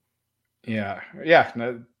wrestling. Yeah.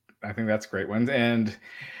 No, I think that's a great one. And,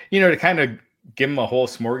 to kind of give them a whole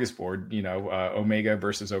smorgasbord, Omega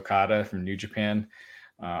versus Okada from New Japan.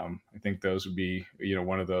 I think those would be,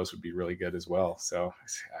 one of those would be really good as well. So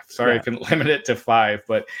sorry, I couldn't limit it to 5,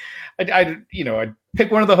 but I'd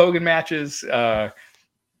pick one of the Hogan matches,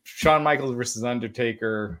 Shawn Michaels versus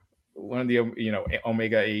Undertaker, Omega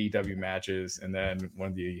AEW matches, and then one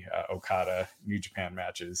of the Okada New Japan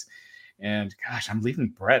matches. And gosh, I'm leaving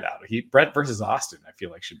Brett out. Brett versus Austin, I feel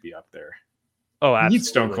like should be up there. Oh, absolutely. He needs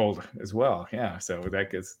Stone Cold as well. Yeah, so that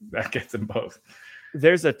gets them both.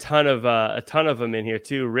 There's a ton of them in here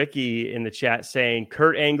too. Ricky in the chat saying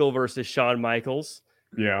Kurt Angle versus Shawn Michaels.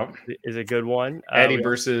 Yeah, is a good one. Eddie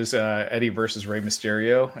versus Rey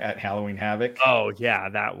Mysterio at Halloween Havoc. Oh yeah,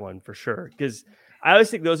 that one for sure. Because I always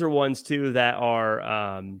think those are ones too that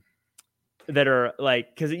are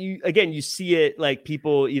like, because you see it, like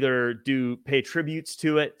people either pay tributes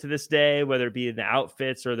to it to this day, whether it be in the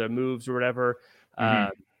outfits or the moves or whatever.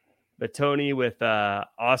 But Tony with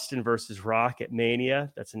Austin versus Rock at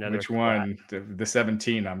Mania, that's another. Which one? The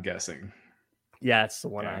 17, I'm guessing. Yeah, it's the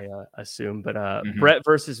one I assume. But Brett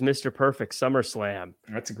versus Mr. Perfect SummerSlam.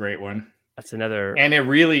 That's a great one. That's another. And it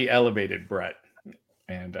really elevated Brett.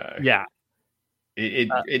 And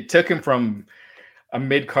it took him from a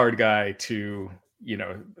mid-card guy to,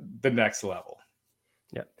 the next level.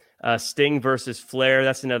 Yeah. Sting versus Flair.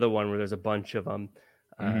 That's another one where there's a bunch of them.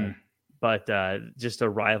 But just a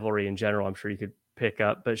rivalry in general, I'm sure you could pick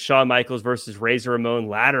up. But Shawn Michaels versus Razor Ramon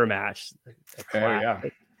ladder match.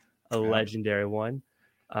 A legendary one.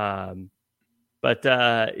 But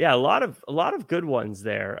a lot of good ones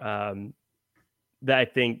there. That I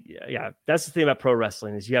think, that's the thing about pro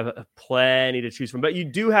wrestling is you have plenty to choose from. But you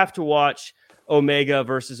do have to watch Omega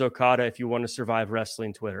versus Okada if you want to survive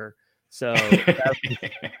wrestling Twitter. So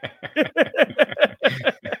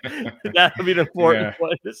that'll be an important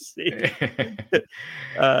one to see.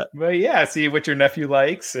 But see what your nephew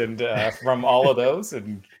likes, and from all of those,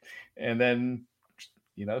 and then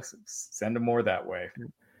send them more that way.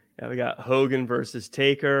 Yeah, we got Hogan versus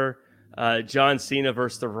Taker, John Cena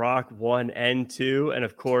versus The Rock 1 and 2, and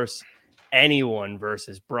of course anyone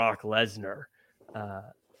versus Brock Lesnar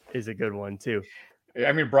is a good one too.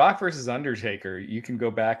 I mean, Brock versus Undertaker, you can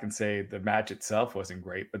go back and say the match itself wasn't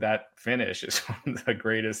great, but that finish is one of the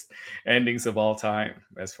greatest endings of all time,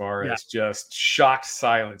 as far as just shocked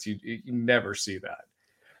silence. You never see that.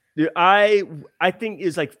 Dude, I think it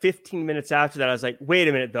was like 15 minutes after that, I was like, wait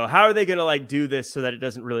a minute though, how are they going to like do this so that it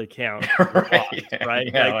doesn't really count? Right?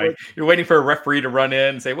 Yeah, like you're waiting for a referee to run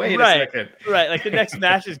in and say, wait a second. Right. Like the next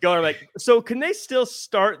match is going, like, so can they still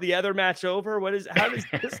start the other match over? How does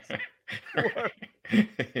this work?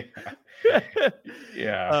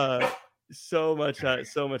 So much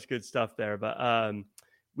good stuff there. But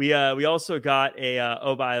we also got by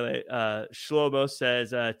the way, Shlomo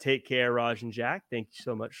says, take care, Raj and Jack. Thank you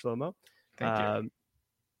so much, Shlomo. Thank you.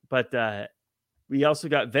 But we also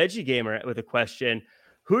got Veggie Gamer with a question.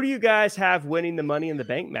 Who do you guys have winning the Money in the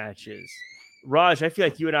Bank matches? Raj, I feel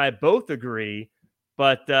like you and I both agree,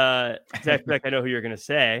 but I feel like I know who you're going to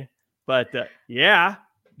say. But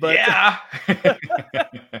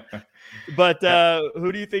but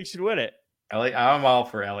who do you think should win it? I'm all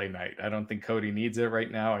for LA Knight. I don't think Cody needs it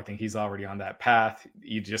right now. I think he's already on that path.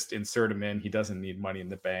 You just insert him in. He doesn't need Money in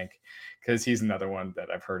the Bank because he's another one that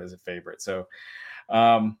I've heard as a favorite. So,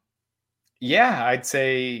 I'd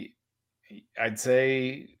say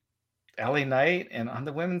LA Knight. And on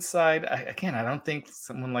the women's side, I don't think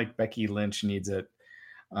someone like Becky Lynch needs it.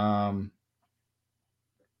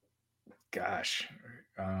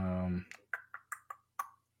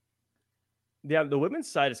 Yeah, the women's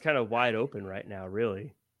side is kind of wide open right now,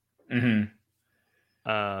 really. So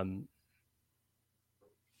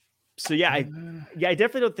I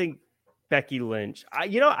definitely don't think Becky Lynch.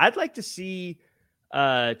 I'd like to see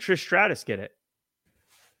Trish Stratus get it.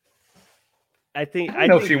 I don't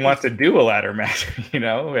know if she wants to do a ladder match,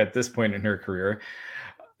 at this point in her career.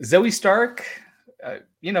 Zoe Stark,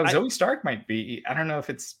 Zoe Stark might be. I don't know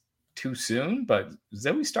if it's too soon, but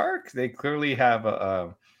Zoe Stark, they clearly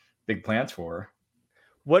have big plans for her.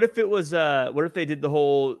 What if it was? What if they did the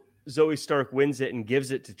whole Zoe Stark wins it and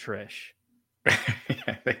gives it to Trish?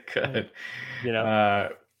 Yeah, they could.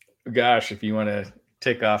 Gosh, if you want to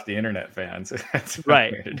tick off the internet fans, that's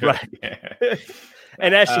right.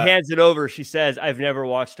 And as she hands it over, she says, "I've never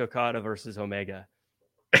watched Okada versus Omega."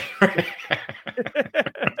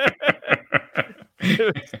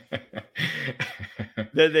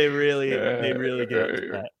 Then they really get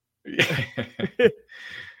into that.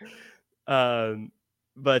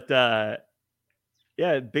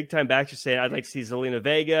 Big time Baxter saying, I'd like to see Zelina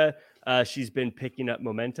Vega. She's been picking up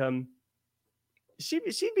momentum. She'd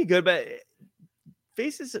be good, but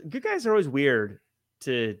good guys are always weird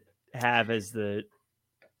to have as the.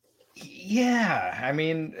 Yeah, I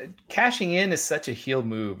mean, cashing in is such a heel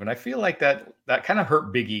move, and I feel like that kind of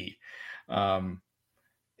hurt Big E.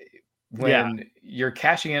 when you're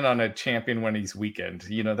cashing in on a champion when he's weakened,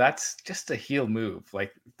 that's just a heel move.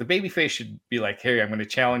 Like the babyface should be like, hey, I'm going to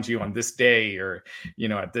challenge you on this day or,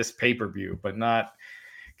 at this pay-per-view, but not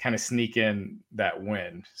kind of sneak in that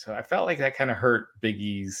win. So I felt like that kind of hurt Big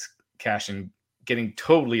E's cashing, getting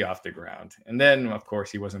totally off the ground. And then, of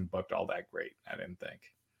course, he wasn't booked all that great, I didn't think.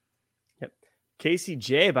 Yep. Casey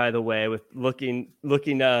J, by the way, with looking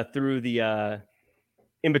through the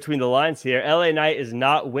in between the lines here, LA Knight is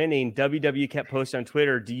not winning. WWE kept posting on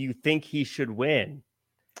Twitter, do you think he should win?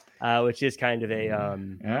 Which is kind of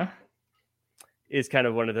is kind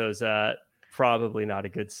of one of those probably not a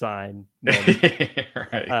good sign.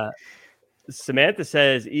 Right. Samantha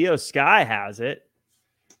says Io Sky has it.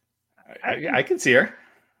 I can see her.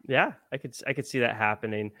 Yeah, I could see that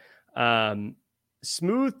happening.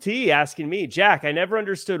 Smooth T asking me, Jack, I never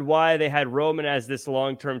understood why they had Roman as this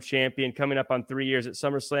long-term champion coming up on 3 years at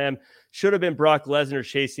SummerSlam. Should have been Brock Lesnar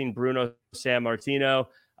chasing Bruno Sammartino.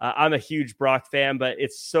 I'm a huge Brock fan, but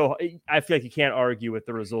I feel like you can't argue with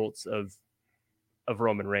the results of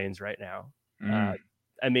Roman Reigns right now.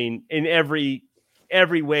 I mean, in every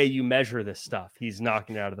way you measure this stuff, he's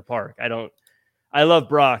knocking it out of the park. I love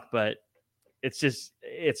Brock, but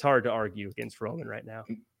it's hard to argue against Roman right now.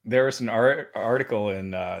 There was an article in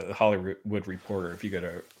the Hollywood Reporter. If you go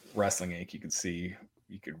to Wrestling Inc.,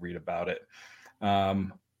 you could read about it.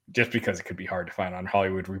 Just because it could be hard to find on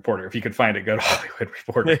Hollywood Reporter. If you could find it, go to Hollywood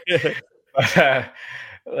Reporter. But,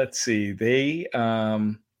 let's see. They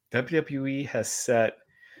WWE has set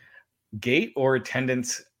gate or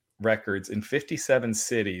attendance records in 57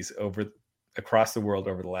 cities across the world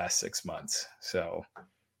over the last 6 months. So, I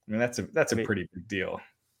mean, that's a pretty big deal.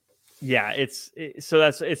 Yeah, it's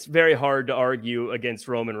very hard to argue against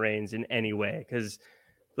Roman Reigns in any way because,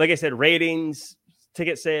 like I said, ratings,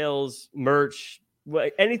 ticket sales, merch,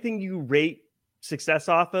 anything you rate success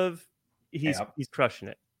off of, he's crushing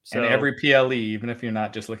it. So, and every PLE, even if you're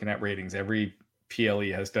not just looking at ratings, every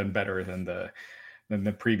PLE has done better than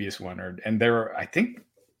the previous one. And I think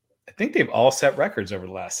they've all set records over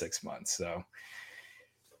the last 6 months. So,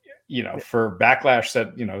 for Backlash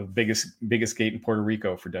set, biggest gate in Puerto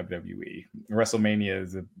Rico for WWE. WrestleMania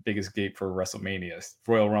is the biggest gate for WrestleMania.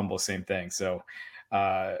 Royal Rumble, same thing. So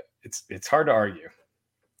it's hard to argue.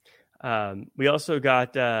 We also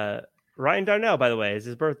got Ryan Darnell, by the way, is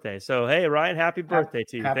his birthday. So, hey, Ryan, happy birthday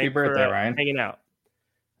to you. Happy birthday, Ryan. Hanging out.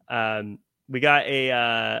 We got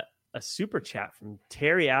a super chat from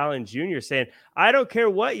Terry Allen Jr. saying, I don't care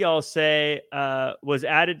what y'all say, was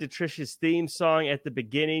added to Trish's theme song at the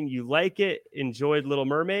beginning. You like it? Enjoyed Little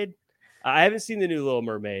Mermaid? I haven't seen the new Little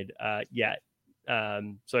Mermaid yet,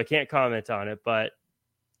 so I can't comment on it, but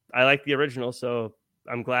I like the original, so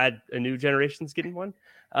I'm glad a new generation's getting one.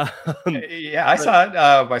 Yeah, I saw it.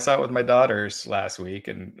 I saw it with my daughters last week,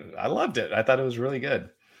 and I loved it. I thought it was really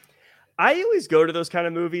good. I always go to those kind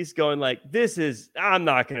of movies going like, I'm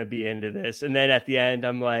not going to be into this. And then at the end,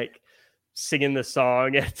 I'm like singing the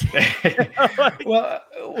song. Well,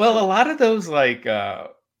 a lot of those, like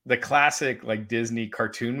the classic, like Disney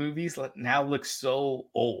cartoon movies now look so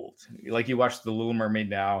old. Like you watch The Little Mermaid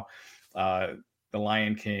now, The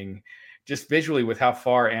Lion King, just visually with how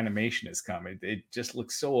far animation has come. It just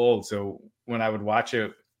looks so old. So when I would watch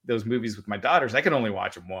those movies with my daughters, I could only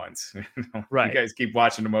watch them once. Right. You guys keep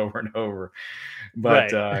watching them over and over.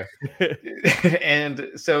 But right. And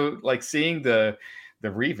so like seeing the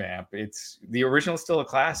revamp, the original is still a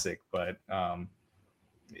classic, but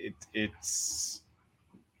it's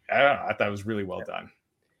I don't know, I thought it was really well done.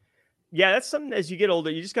 Yeah, that's something as you get older,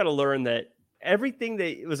 you just got to learn that everything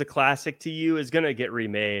that was a classic to you is going to get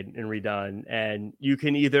remade and redone. And you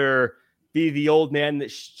can either be the old man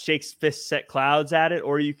that shakes fists at clouds at it,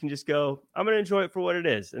 or you can just go, I'm going to enjoy it for what it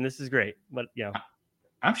is. And this is great. But,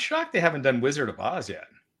 I'm shocked they haven't done Wizard of Oz yet.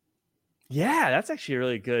 Yeah, that's actually a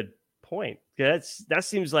really good point. That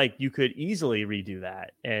seems like you could easily redo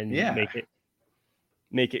that and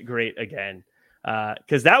make it great again.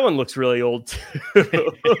 Because that one looks really old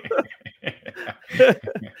too.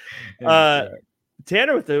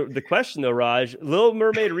 Tanner with the question though, Raj, Little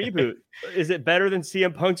Mermaid reboot, is it better than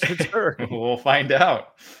CM Punk's return? We'll find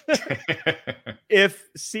out. If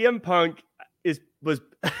CM Punk was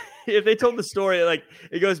if they told the story like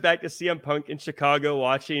it goes back to CM Punk in Chicago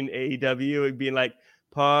watching AEW and being like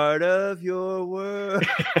part of your world.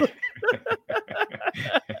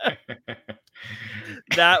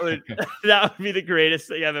 That would be the greatest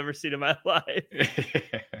thing I've ever seen in my life.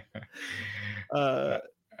 But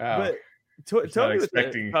Tony was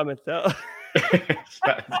expecting comment though.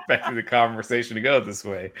 Not expecting the conversation to go this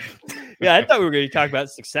way. Yeah, I thought we were going to talk about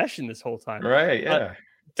Succession this whole time. Right? Yeah.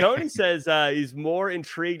 Tony says he's more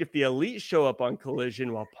intrigued if the Elite show up on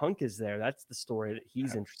Collision while Punk is there. That's the story that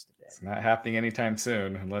he's interested in. It's not happening anytime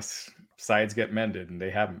soon unless sides get mended, and they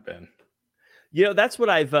haven't been. That's what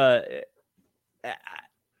I've at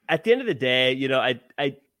the end of the day,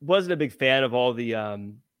 I wasn't a big fan of all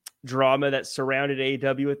the drama that surrounded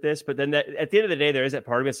AEW with this, but then at the end of the day, there is that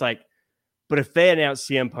part of it's like, but if they announced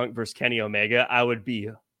CM Punk versus Kenny Omega, I would be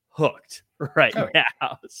hooked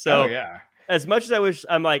now. So as much as I wish,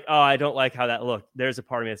 I'm like, oh, I don't like how that looked. There's a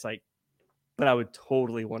part of me that's like, but I would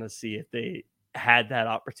totally want to see if they had that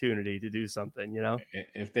opportunity to do something,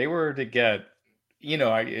 If they were to get,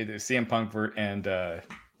 CM Punk and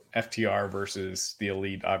FTR versus the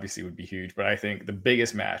Elite obviously would be huge, but I think the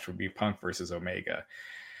biggest match would be Punk versus Omega.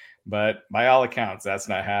 But by all accounts, that's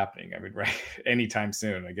not happening. I mean, right, anytime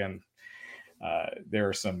soon. Again, there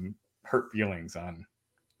are some hurt feelings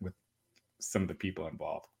with some of the people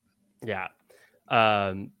involved. Yeah.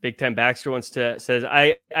 Big Time Baxter says,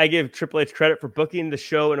 I give Triple H credit for booking the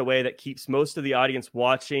show in a way that keeps most of the audience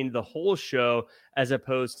watching the whole show as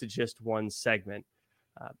opposed to just one segment.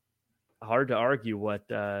 Hard to argue what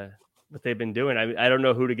they've been doing. I don't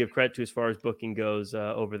know who to give credit to as far as booking goes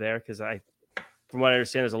over there, because from what I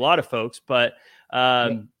understand, there's a lot of folks, but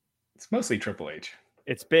it's mostly Triple H.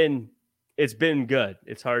 It's been good.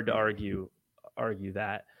 It's hard to argue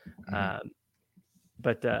that.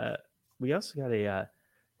 But we also got a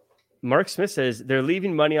Mark Smith says they're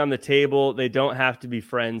leaving money on the table. They don't have to be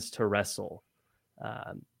friends to wrestle.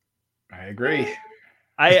 I agree.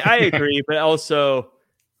 I agree, but also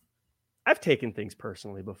I've taken things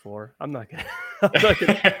personally before. I'm not gonna.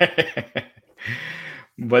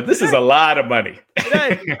 But this is a lot of money.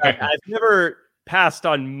 I've never passed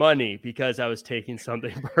on money because I was taking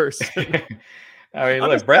something personal. I mean,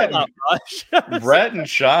 look, Brett and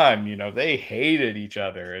Sean, they hated each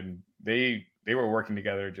other, and they were working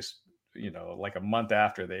together just, like a month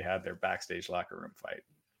after they had their backstage locker room fight.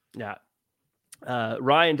 Yeah.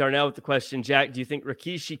 Ryan Darnell with the question, Jack, do you think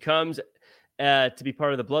Rikishi comes to be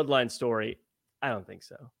part of the Bloodline story? I don't think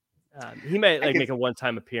so. He may make a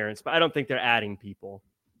one-time appearance, but I don't think they're adding people.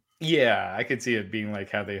 Yeah, I could see it being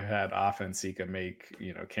like how they had Offense Sika make,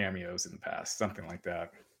 cameos in the past, something like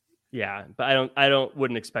that. Yeah, but I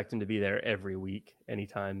wouldn't expect him to be there every week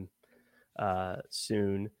anytime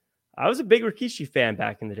soon. I was a big Rikishi fan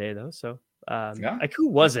back in the day, though. So, like, who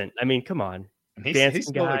wasn't? I mean, come on, he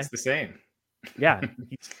still looks the same. Yeah.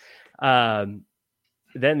 Then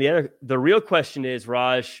the real question is,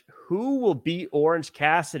 Raj, who will beat Orange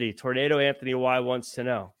Cassidy? Tornado Anthony Y wants to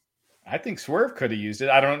know. I think Swerve could have used it.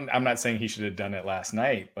 I'm not saying he should have done it last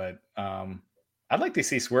night, but I'd like to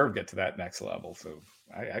see Swerve get to that next level. So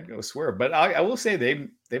I'd go Swerve. But I will say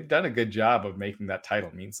they've done a good job of making that title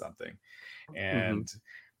mean something. And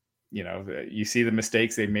you see the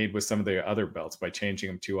mistakes they made with some of the other belts by changing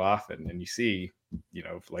them too often, and you see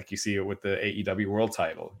it with the AEW World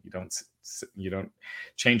Title. You don't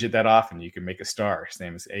change it that often. You can make a star.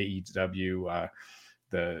 Same as AEW.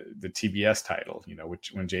 The TBS title,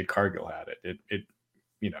 which when Jade Cargill had it,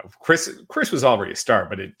 Chris was already a star,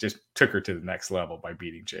 but it just took her to the next level by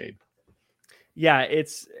beating Jade. Yeah,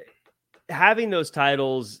 it's having those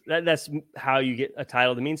titles. That's how you get a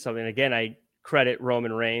title to mean something. Again, I credit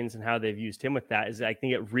Roman Reigns and how they've used him with that. Is I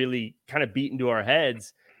think it really kind of beat into our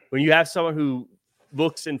heads when you have someone who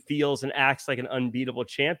looks and feels and acts like an unbeatable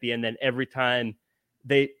champion. Then every time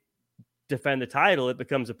they defend the title, it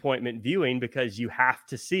becomes appointment viewing because you have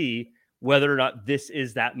to see whether or not this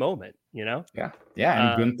is that moment, Yeah.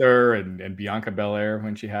 And Gunther and Bianca Belair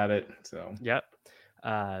when she had it. So, yep.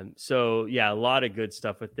 A lot of good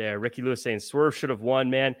stuff with there. Ricky Lewis saying Swerve should have won,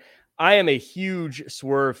 man. I am a huge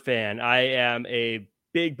Swerve fan. I am a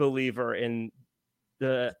big believer in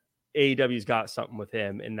the AEW's got something with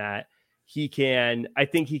him in that I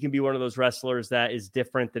think he can be one of those wrestlers that is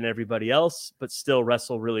different than everybody else, but still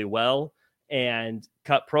wrestle really well and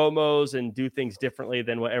cut promos and do things differently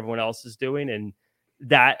than what everyone else is doing. And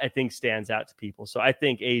that I think stands out to people. So I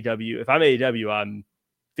think AEW, if I'm AEW, I'm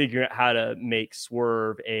figuring out how to make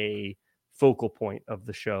Swerve a focal point of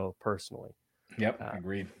the show personally. Yep.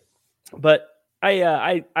 Agreed. But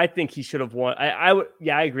I think he should have won.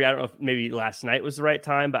 I agree. I don't know if maybe last night was the right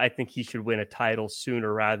time, but I think he should win a title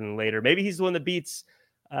sooner rather than later. Maybe he's the one that beats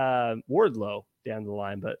Wardlow down the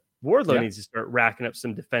line, but Wardlow needs to start racking up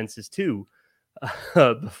some defenses too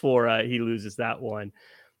before he loses that one.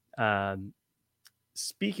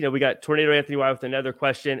 Speaking of, we got Tornado Anthony Y with another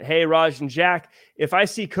question. Hey, Raj and Jack, if I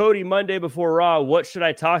see Cody Monday before Raw, what should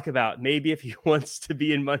I talk about? Maybe if he wants to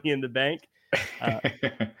be in Money in the Bank.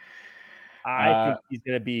 I think he's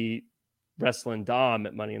going to be wrestling Dom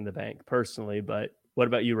at Money in the Bank personally, but What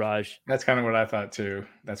about you, Raj? That's kind of what I thought too.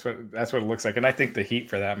 That's what it looks like, and I think the heat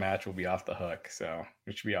for that match will be off the hook. So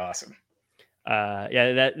it should be awesome.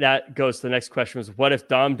 That goes to the next question: was what if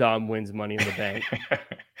Dom wins Money in the Bank?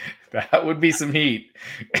 That would be some heat.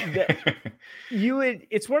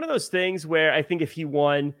 It's one of those things where I think if he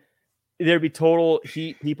won, there'd be total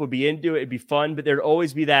heat. People would be into it. It'd be fun, but there'd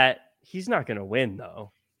always be that he's not going to win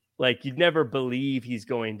though. Like you'd never believe he's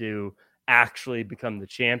going to actually become the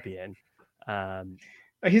champion.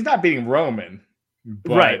 He's not beating Roman,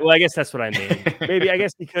 but... right? Well, I guess that's what I mean. Maybe I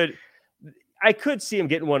guess he could. I could see him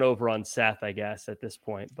getting one over on Seth, I guess, at this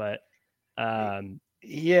point, but and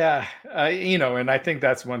I think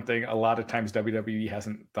that's one thing a lot of times WWE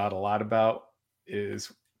hasn't thought a lot about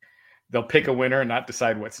is they'll pick a winner and not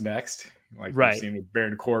decide what's next. Like we've seen with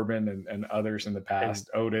Baron Corbin and others in the past,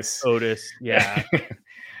 Otis, yeah.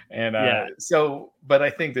 But I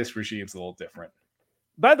think this regime's a little different.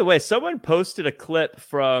 By the way, someone posted a clip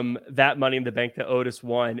from that Money in the Bank that Otis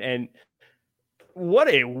won, and what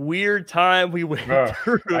a weird time we went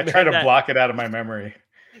through. I try to block it out of my memory.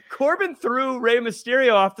 Corbin threw Rey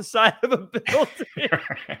Mysterio off the side of a building.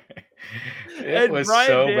 It was Bryan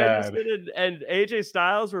so Danielson bad. And AJ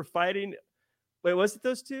Styles were fighting. Wait, was it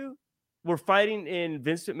those two? Were fighting in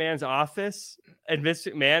Vince McMahon's office, and Vince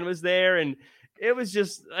McMahon was there, and it was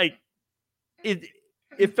just like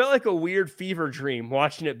it felt like a weird fever dream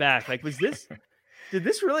watching it back. Like, did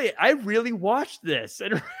this really? I really watched this,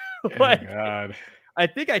 and like, oh God. I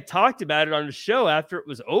think I talked about it on the show after it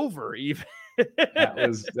was over. Even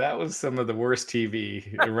that was some of the worst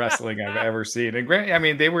TV wrestling I've ever seen. And I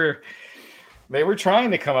mean, they were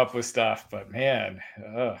trying to come up with stuff, but man,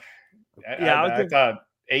 I thought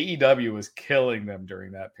AEW was killing them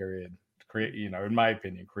during that period. In my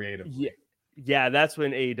opinion, creatively. Yeah, that's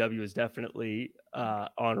when AEW was definitely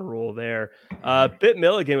on a roll there. Bit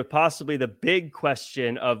Milligan with possibly the big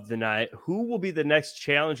question of the night: who will be the next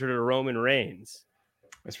challenger to Roman Reigns?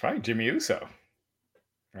 It's probably Jimmy Uso,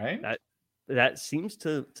 right? That seems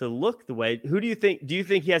to look the way. Who do you think? Do you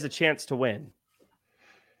think he has a chance to win?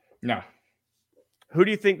 No. Who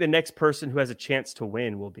do you think the next person who has a chance to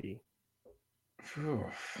win will be?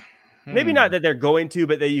 Maybe not that they're going to,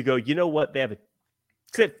 but then you go, you know what? They have it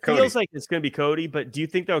Cody. Feels like it's going to be Cody, but do you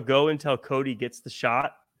think they'll go until Cody gets the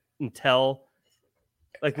shot? Will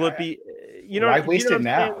it be? Why waste it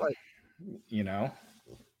now? Like,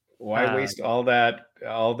 why waste all that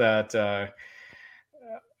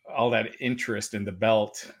interest in the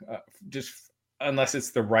belt, just unless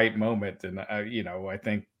it's the right moment. And I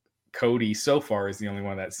think Cody so far is the only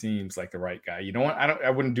one that seems like the right guy. I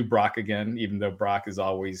wouldn't do Brock again, even though Brock is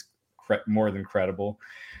always more than credible,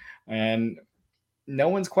 and no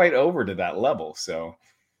one's quite over to that level. So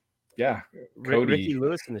yeah, Cody. Ricky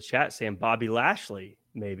Lewis in the chat saying Bobby Lashley,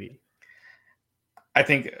 maybe. I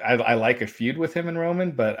think I like a feud with him and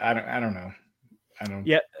Roman, but I don't know.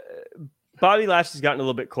 Yeah, Bobby Lashley's gotten a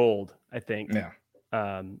little bit cold, I think. Yeah.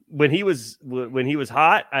 When he was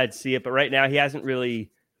hot, I'd see it, but right now he hasn't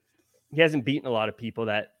beaten a lot of people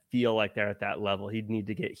that feel like they're at that level. He'd need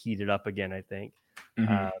to get heated up again, I think.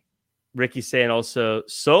 Mm-hmm. Ricky's saying also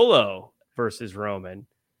Solo versus Roman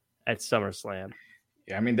at SummerSlam.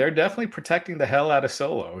 Yeah, I mean, they're definitely protecting the hell out of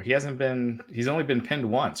Solo. He's only been pinned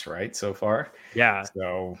once, right, so far? Yeah.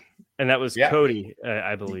 So, and that was Cody,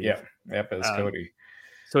 I believe. Yeah, yep, it was Cody.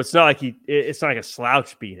 So it's not like a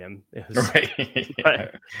slouch beat him. It was,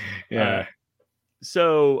 right. Yeah.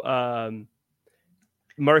 So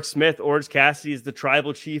Mark Smith, Orange Cassidy is the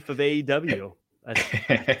tribal chief of AEW. That's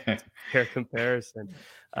a fair comparison.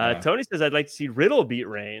 Tony says, I'd like to see Riddle beat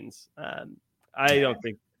Reigns. I don't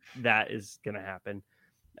think that is going to happen.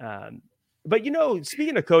 But,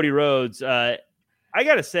 speaking of Cody Rhodes, I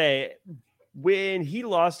got to say, when he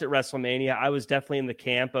lost at WrestleMania, I was definitely in the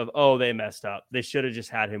camp of, they messed up. They should have just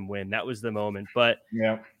had him win. That was the moment. But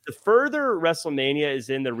the further WrestleMania is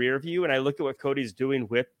in the rear view, and I look at what Cody's doing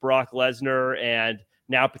with Brock Lesnar and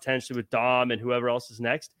now potentially with Dom and whoever else is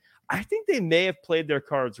next, I think they may have played their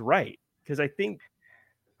cards right. Because I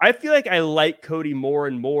feel like I like Cody more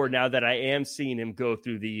and more now that I am seeing him go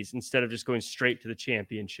through these instead of just going straight to the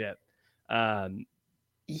championship. And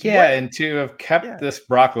to have kept this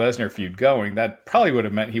Brock Lesnar feud going, that probably would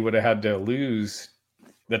have meant he would have had to lose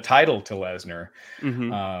the title to Lesnar.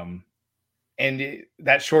 Mm-hmm.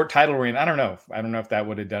 That short title reign, I don't know if that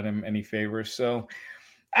would have done him any favors. So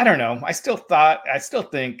I don't know. I still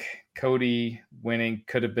think Cody winning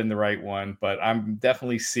could have been the right one, but I'm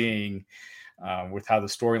definitely seeing with how the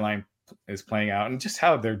storyline is playing out and just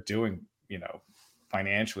how they're doing,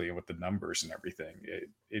 financially with the numbers and everything.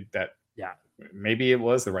 Maybe it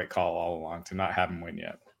was the right call all along to not have him win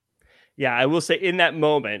yet. Yeah, I will say in that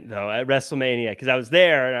moment though at WrestleMania, because I was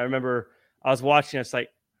there and I remember I was watching. It's like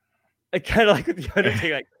I kind of like with the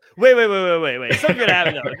Undertaker, like wait, something's gonna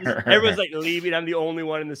happen though. Everyone's like leaving. I'm the only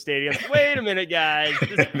one in the stadium. Wait a minute, guys,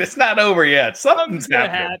 it's not over yet. Something's gonna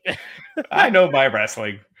happen. I know my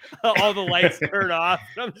wrestling. All the lights turn off.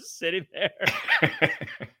 And I'm just sitting there.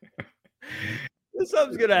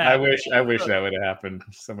 Something's gonna happen. I wish that would have happened.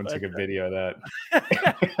 Someone took a video of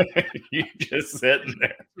that. You just sitting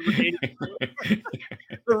there.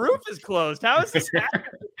 The roof is closed. How is this happening?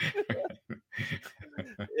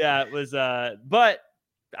 Yeah, it was but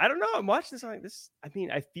I don't know. I'm watching this. I'm like this. I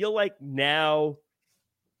mean, I feel like now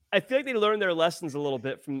they learned their lessons a little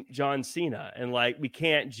bit from John Cena, and like we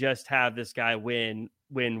can't just have this guy win,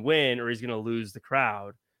 or he's gonna lose the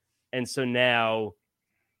crowd. And so now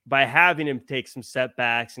by having him take some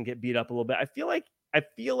setbacks and get beat up a little bit, I feel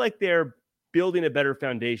like they're building a better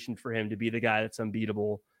foundation for him to be the guy that's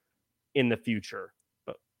unbeatable in the future.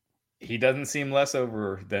 But he doesn't seem less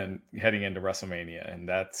over than heading into WrestleMania, and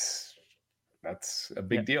that's a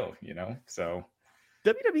big deal, you know. So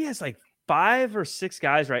WWE has like 5 or 6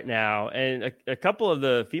 guys right now, and a couple of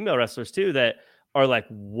the female wrestlers too that are like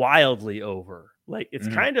wildly over. Like it's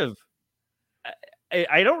kind of,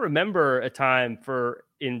 I don't remember a time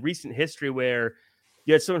in recent history where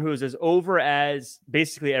you had someone who was as over as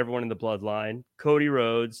basically everyone in the bloodline. Cody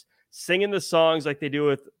Rhodes singing the songs like they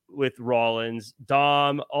do with Rollins,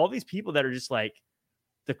 Dom, all these people that are just like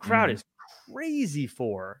the crowd is crazy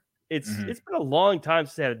for. It's been a long time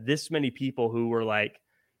since I had this many people who were like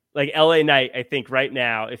LA Knight. I think right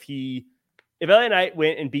now, if LA Knight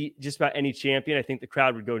went and beat just about any champion, I think the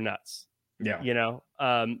crowd would go nuts. Yeah. You know,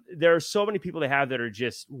 there are so many people they have that are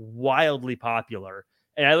just wildly popular.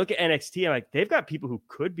 And I look at NXT, I'm like, they've got people who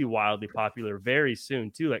could be wildly popular very soon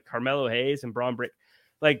too, like Carmelo Hayes and Braun Break.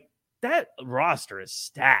 Like that roster is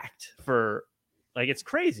stacked for, like, it's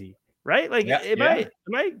crazy, right? Like, am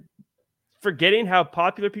I forgetting how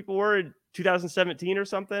popular people were in 2017 or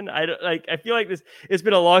something? I feel like it's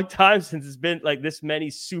been a long time since it's been like this many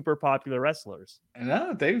super popular wrestlers.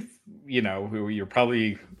 No, you're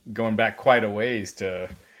probably going back quite a ways to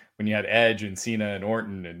when you had Edge and Cena and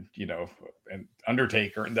Orton and, and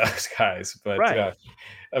Undertaker and those guys. But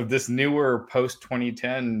of this newer post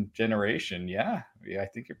 2010 generation, I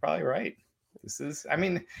think you're probably right.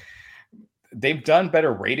 They've done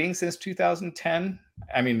better ratings since 2010.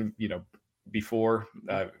 I mean, before,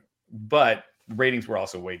 but ratings were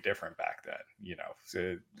also way different back then.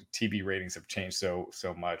 So TV ratings have changed so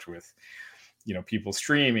much with, people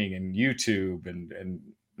streaming and YouTube and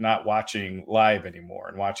not watching live anymore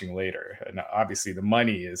and watching later. And obviously the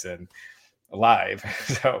money is in live.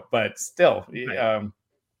 So, but still,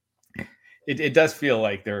 it does feel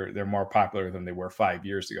like they're more popular than they were 5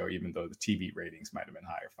 years ago, even though the TV ratings might have been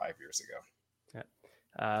higher 5 years ago.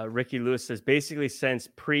 Yeah. Ricky Lewis says basically since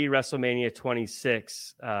pre-WrestleMania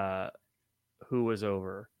 26, who was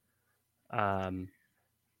over?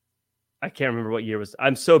 I can't remember what year was.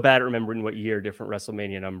 I'm so bad at remembering what year different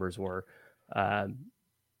WrestleMania numbers were.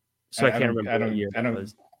 So I can't remember what year I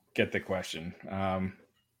don't get the question.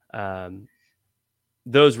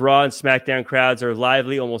 Those Raw and SmackDown crowds are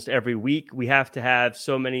lively almost every week. We have to have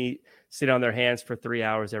so many sit on their hands for 3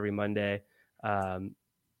 hours every Monday. I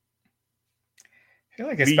feel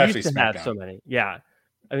like especially we used to SmackDown. have so many. Yeah.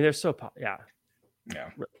 I mean, they're so yeah.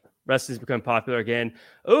 Wrestling's become popular again.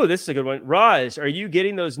 Oh, this is a good one. Raj, are you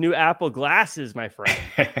getting those new Apple glasses, my friend?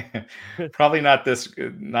 Probably not this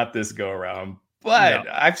go around. But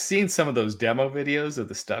no. I've seen some of those demo videos of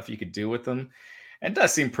the stuff you could do with them. It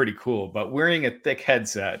does seem pretty cool. But wearing a thick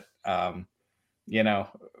headset,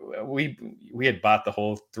 we had bought the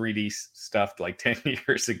whole 3D stuff like 10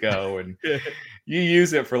 years ago, and you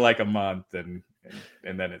use it for like a month, and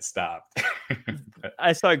then it stopped.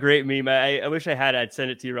 I saw a great meme. I wish I'd send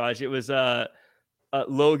it to you, Raj. It was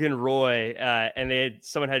Logan Roy, and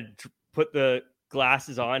someone had put the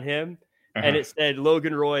glasses on him. And it said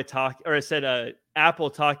Logan Roy it said Apple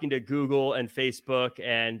talking to Google and Facebook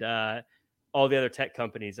and all the other tech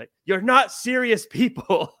companies. Like, you're not serious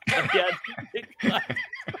people.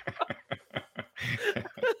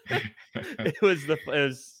 It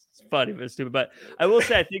was funny, but stupid. But I will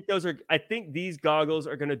say, I think these goggles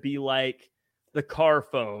are going to be like the car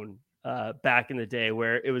phone back in the day,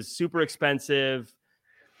 where it was super expensive.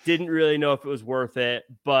 Didn't really know if it was worth it,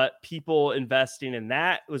 but people investing in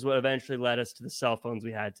that was what eventually led us to the cell phones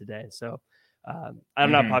we had today. So I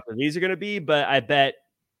don't know how popular these are going to be, but I bet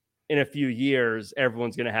in a few years,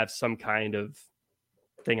 everyone's going to have some kind of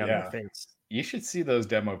thing on their face. You should see those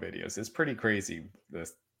demo videos. It's pretty crazy,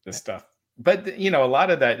 the stuff But you know, a lot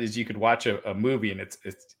of that is you could watch a movie and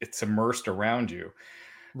it's immersed around you.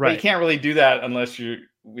 But you Right. can't really do that unless you're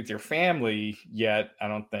with your family yet, I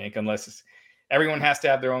don't think, everyone has to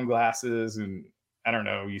have their own glasses, and I don't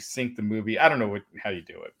know, you sync the movie. I don't know how you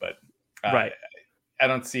do it, but Right. I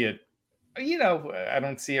don't see it, I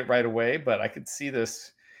don't see it right away, but I could see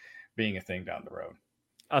this being a thing down the road.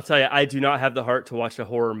 I'll tell you, I do not have the heart to watch a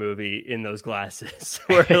horror movie in those glasses.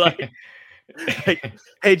 Where like,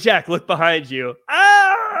 hey Jack, look behind you.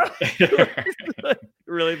 Ah,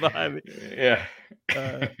 really behind me. Yeah.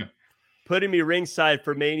 Putting me ringside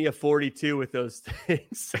for Mania 42 with those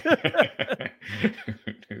things.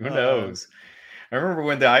 Who knows? I remember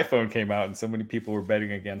when the iPhone came out and so many people were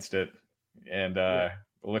betting against it, and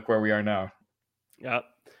look where we are now. Yep.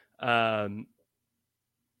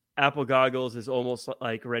 Apple goggles is almost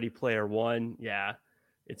like Ready Player One. Yeah,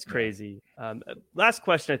 it's crazy. Last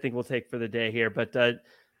question I think we'll take for the day here, but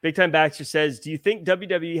Big Time Baxter says, do you think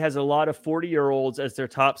WWE has a lot of 40-year-olds as their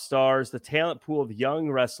top stars? The talent pool of young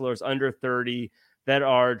wrestlers under 30 that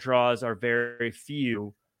are draws are very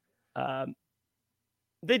few.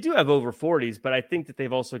 They do have over 40s, but I think that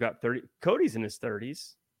they've also got 30. Cody's in his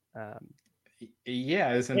 30s.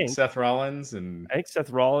 Yeah, isn't Seth Rollins? And I think Seth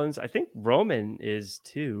Rollins. I think Roman is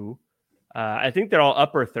too. I think they're all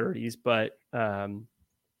upper 30s, but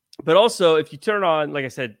also if you turn on, like I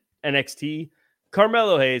said, NXT,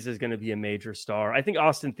 Carmelo Hayes is going to be a major star. I think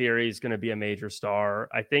Austin Theory is going to be a major star.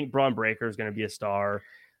 I think Braun Breaker is going to be a star.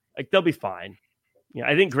 Like, they'll be fine. You know,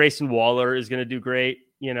 I think Grayson Waller is going to do great.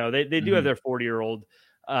 You know, they do have their 40-year-old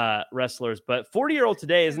wrestlers, but 40-year-old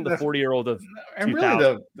today isn't the 40-year-old of and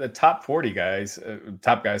really the top 40 guys,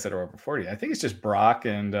 top guys that are over 40. I think it's just Brock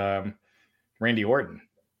and Randy Orton.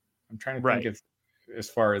 I'm trying to think of as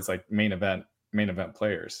far as like main event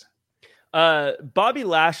players. Bobby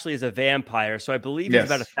Lashley is a vampire, so I believe he's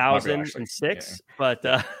about 1,006. Yeah. But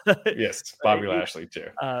yes, Bobby Lashley too.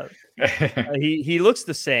 He looks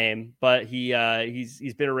the same, but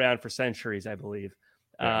he's been around for centuries, I believe.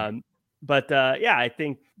 Yeah. I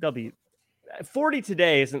think they'll be 40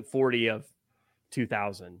 today isn't 40 of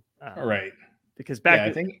 2000, right? Because I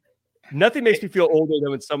think nothing makes me feel older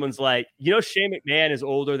than when someone's like, you know, Shane McMahon is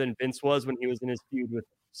older than Vince was when he was in his feud with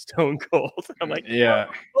Stone Cold. I'm like, yeah.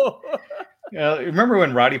 Yeah, remember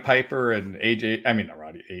when Roddy Piper and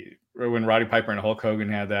when Roddy Piper and Hulk Hogan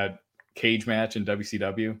had that cage match in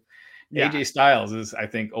WCW? Yeah. AJ Styles is, I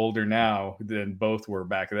think, older now than both were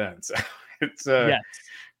back then. So it's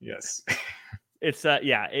yes.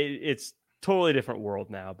 It's totally different world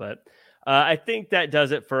now, but I think that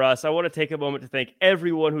does it for us. I want to take a moment to thank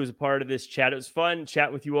everyone who's a part of this chat. It was fun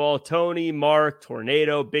chat with you all. Tony, Mark,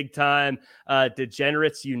 Tornado, Big Time,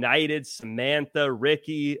 Degenerates United, Samantha,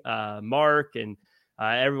 Ricky, Mark, and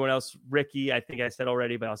everyone else. Ricky, I think I said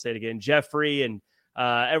already, but I'll say it again. Jeffrey and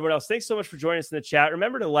everyone else. Thanks so much for joining us in the chat.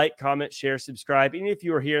 Remember to like, comment, share, subscribe. Even if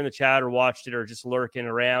you were here in the chat or watched it or just lurking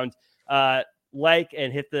around, like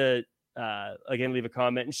and hit the again, leave a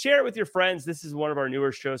comment and share it with your friends. This is one of our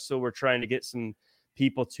newer shows, so we're trying to get some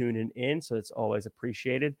people tuning in, so it's always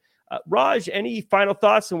appreciated. Raj, any final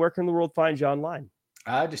thoughts, and where can the world find you online?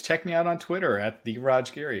 Just check me out on Twitter at the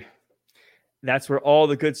Raj Geary. That's where all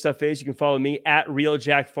the good stuff is. You can follow me at Real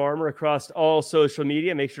Jack Farmer across all social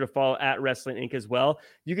media. Make sure to follow at Wrestling Inc. as well.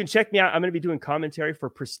 You can check me out. I'm going to be doing commentary for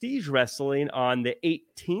Prestige Wrestling on the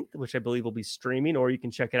 18th, which I believe will be streaming, or you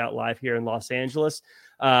can check it out live here in Los Angeles.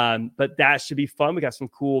 But that should be fun. We got some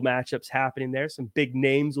cool matchups happening there. Some big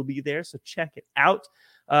names will be there, so check it out.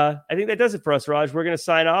 I think that does it for us, Raj. We're going to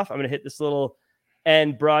sign off. I'm going to hit this little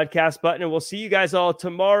end broadcast button, and we'll see you guys all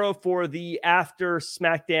tomorrow for the after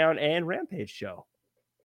SmackDown and Rampage show.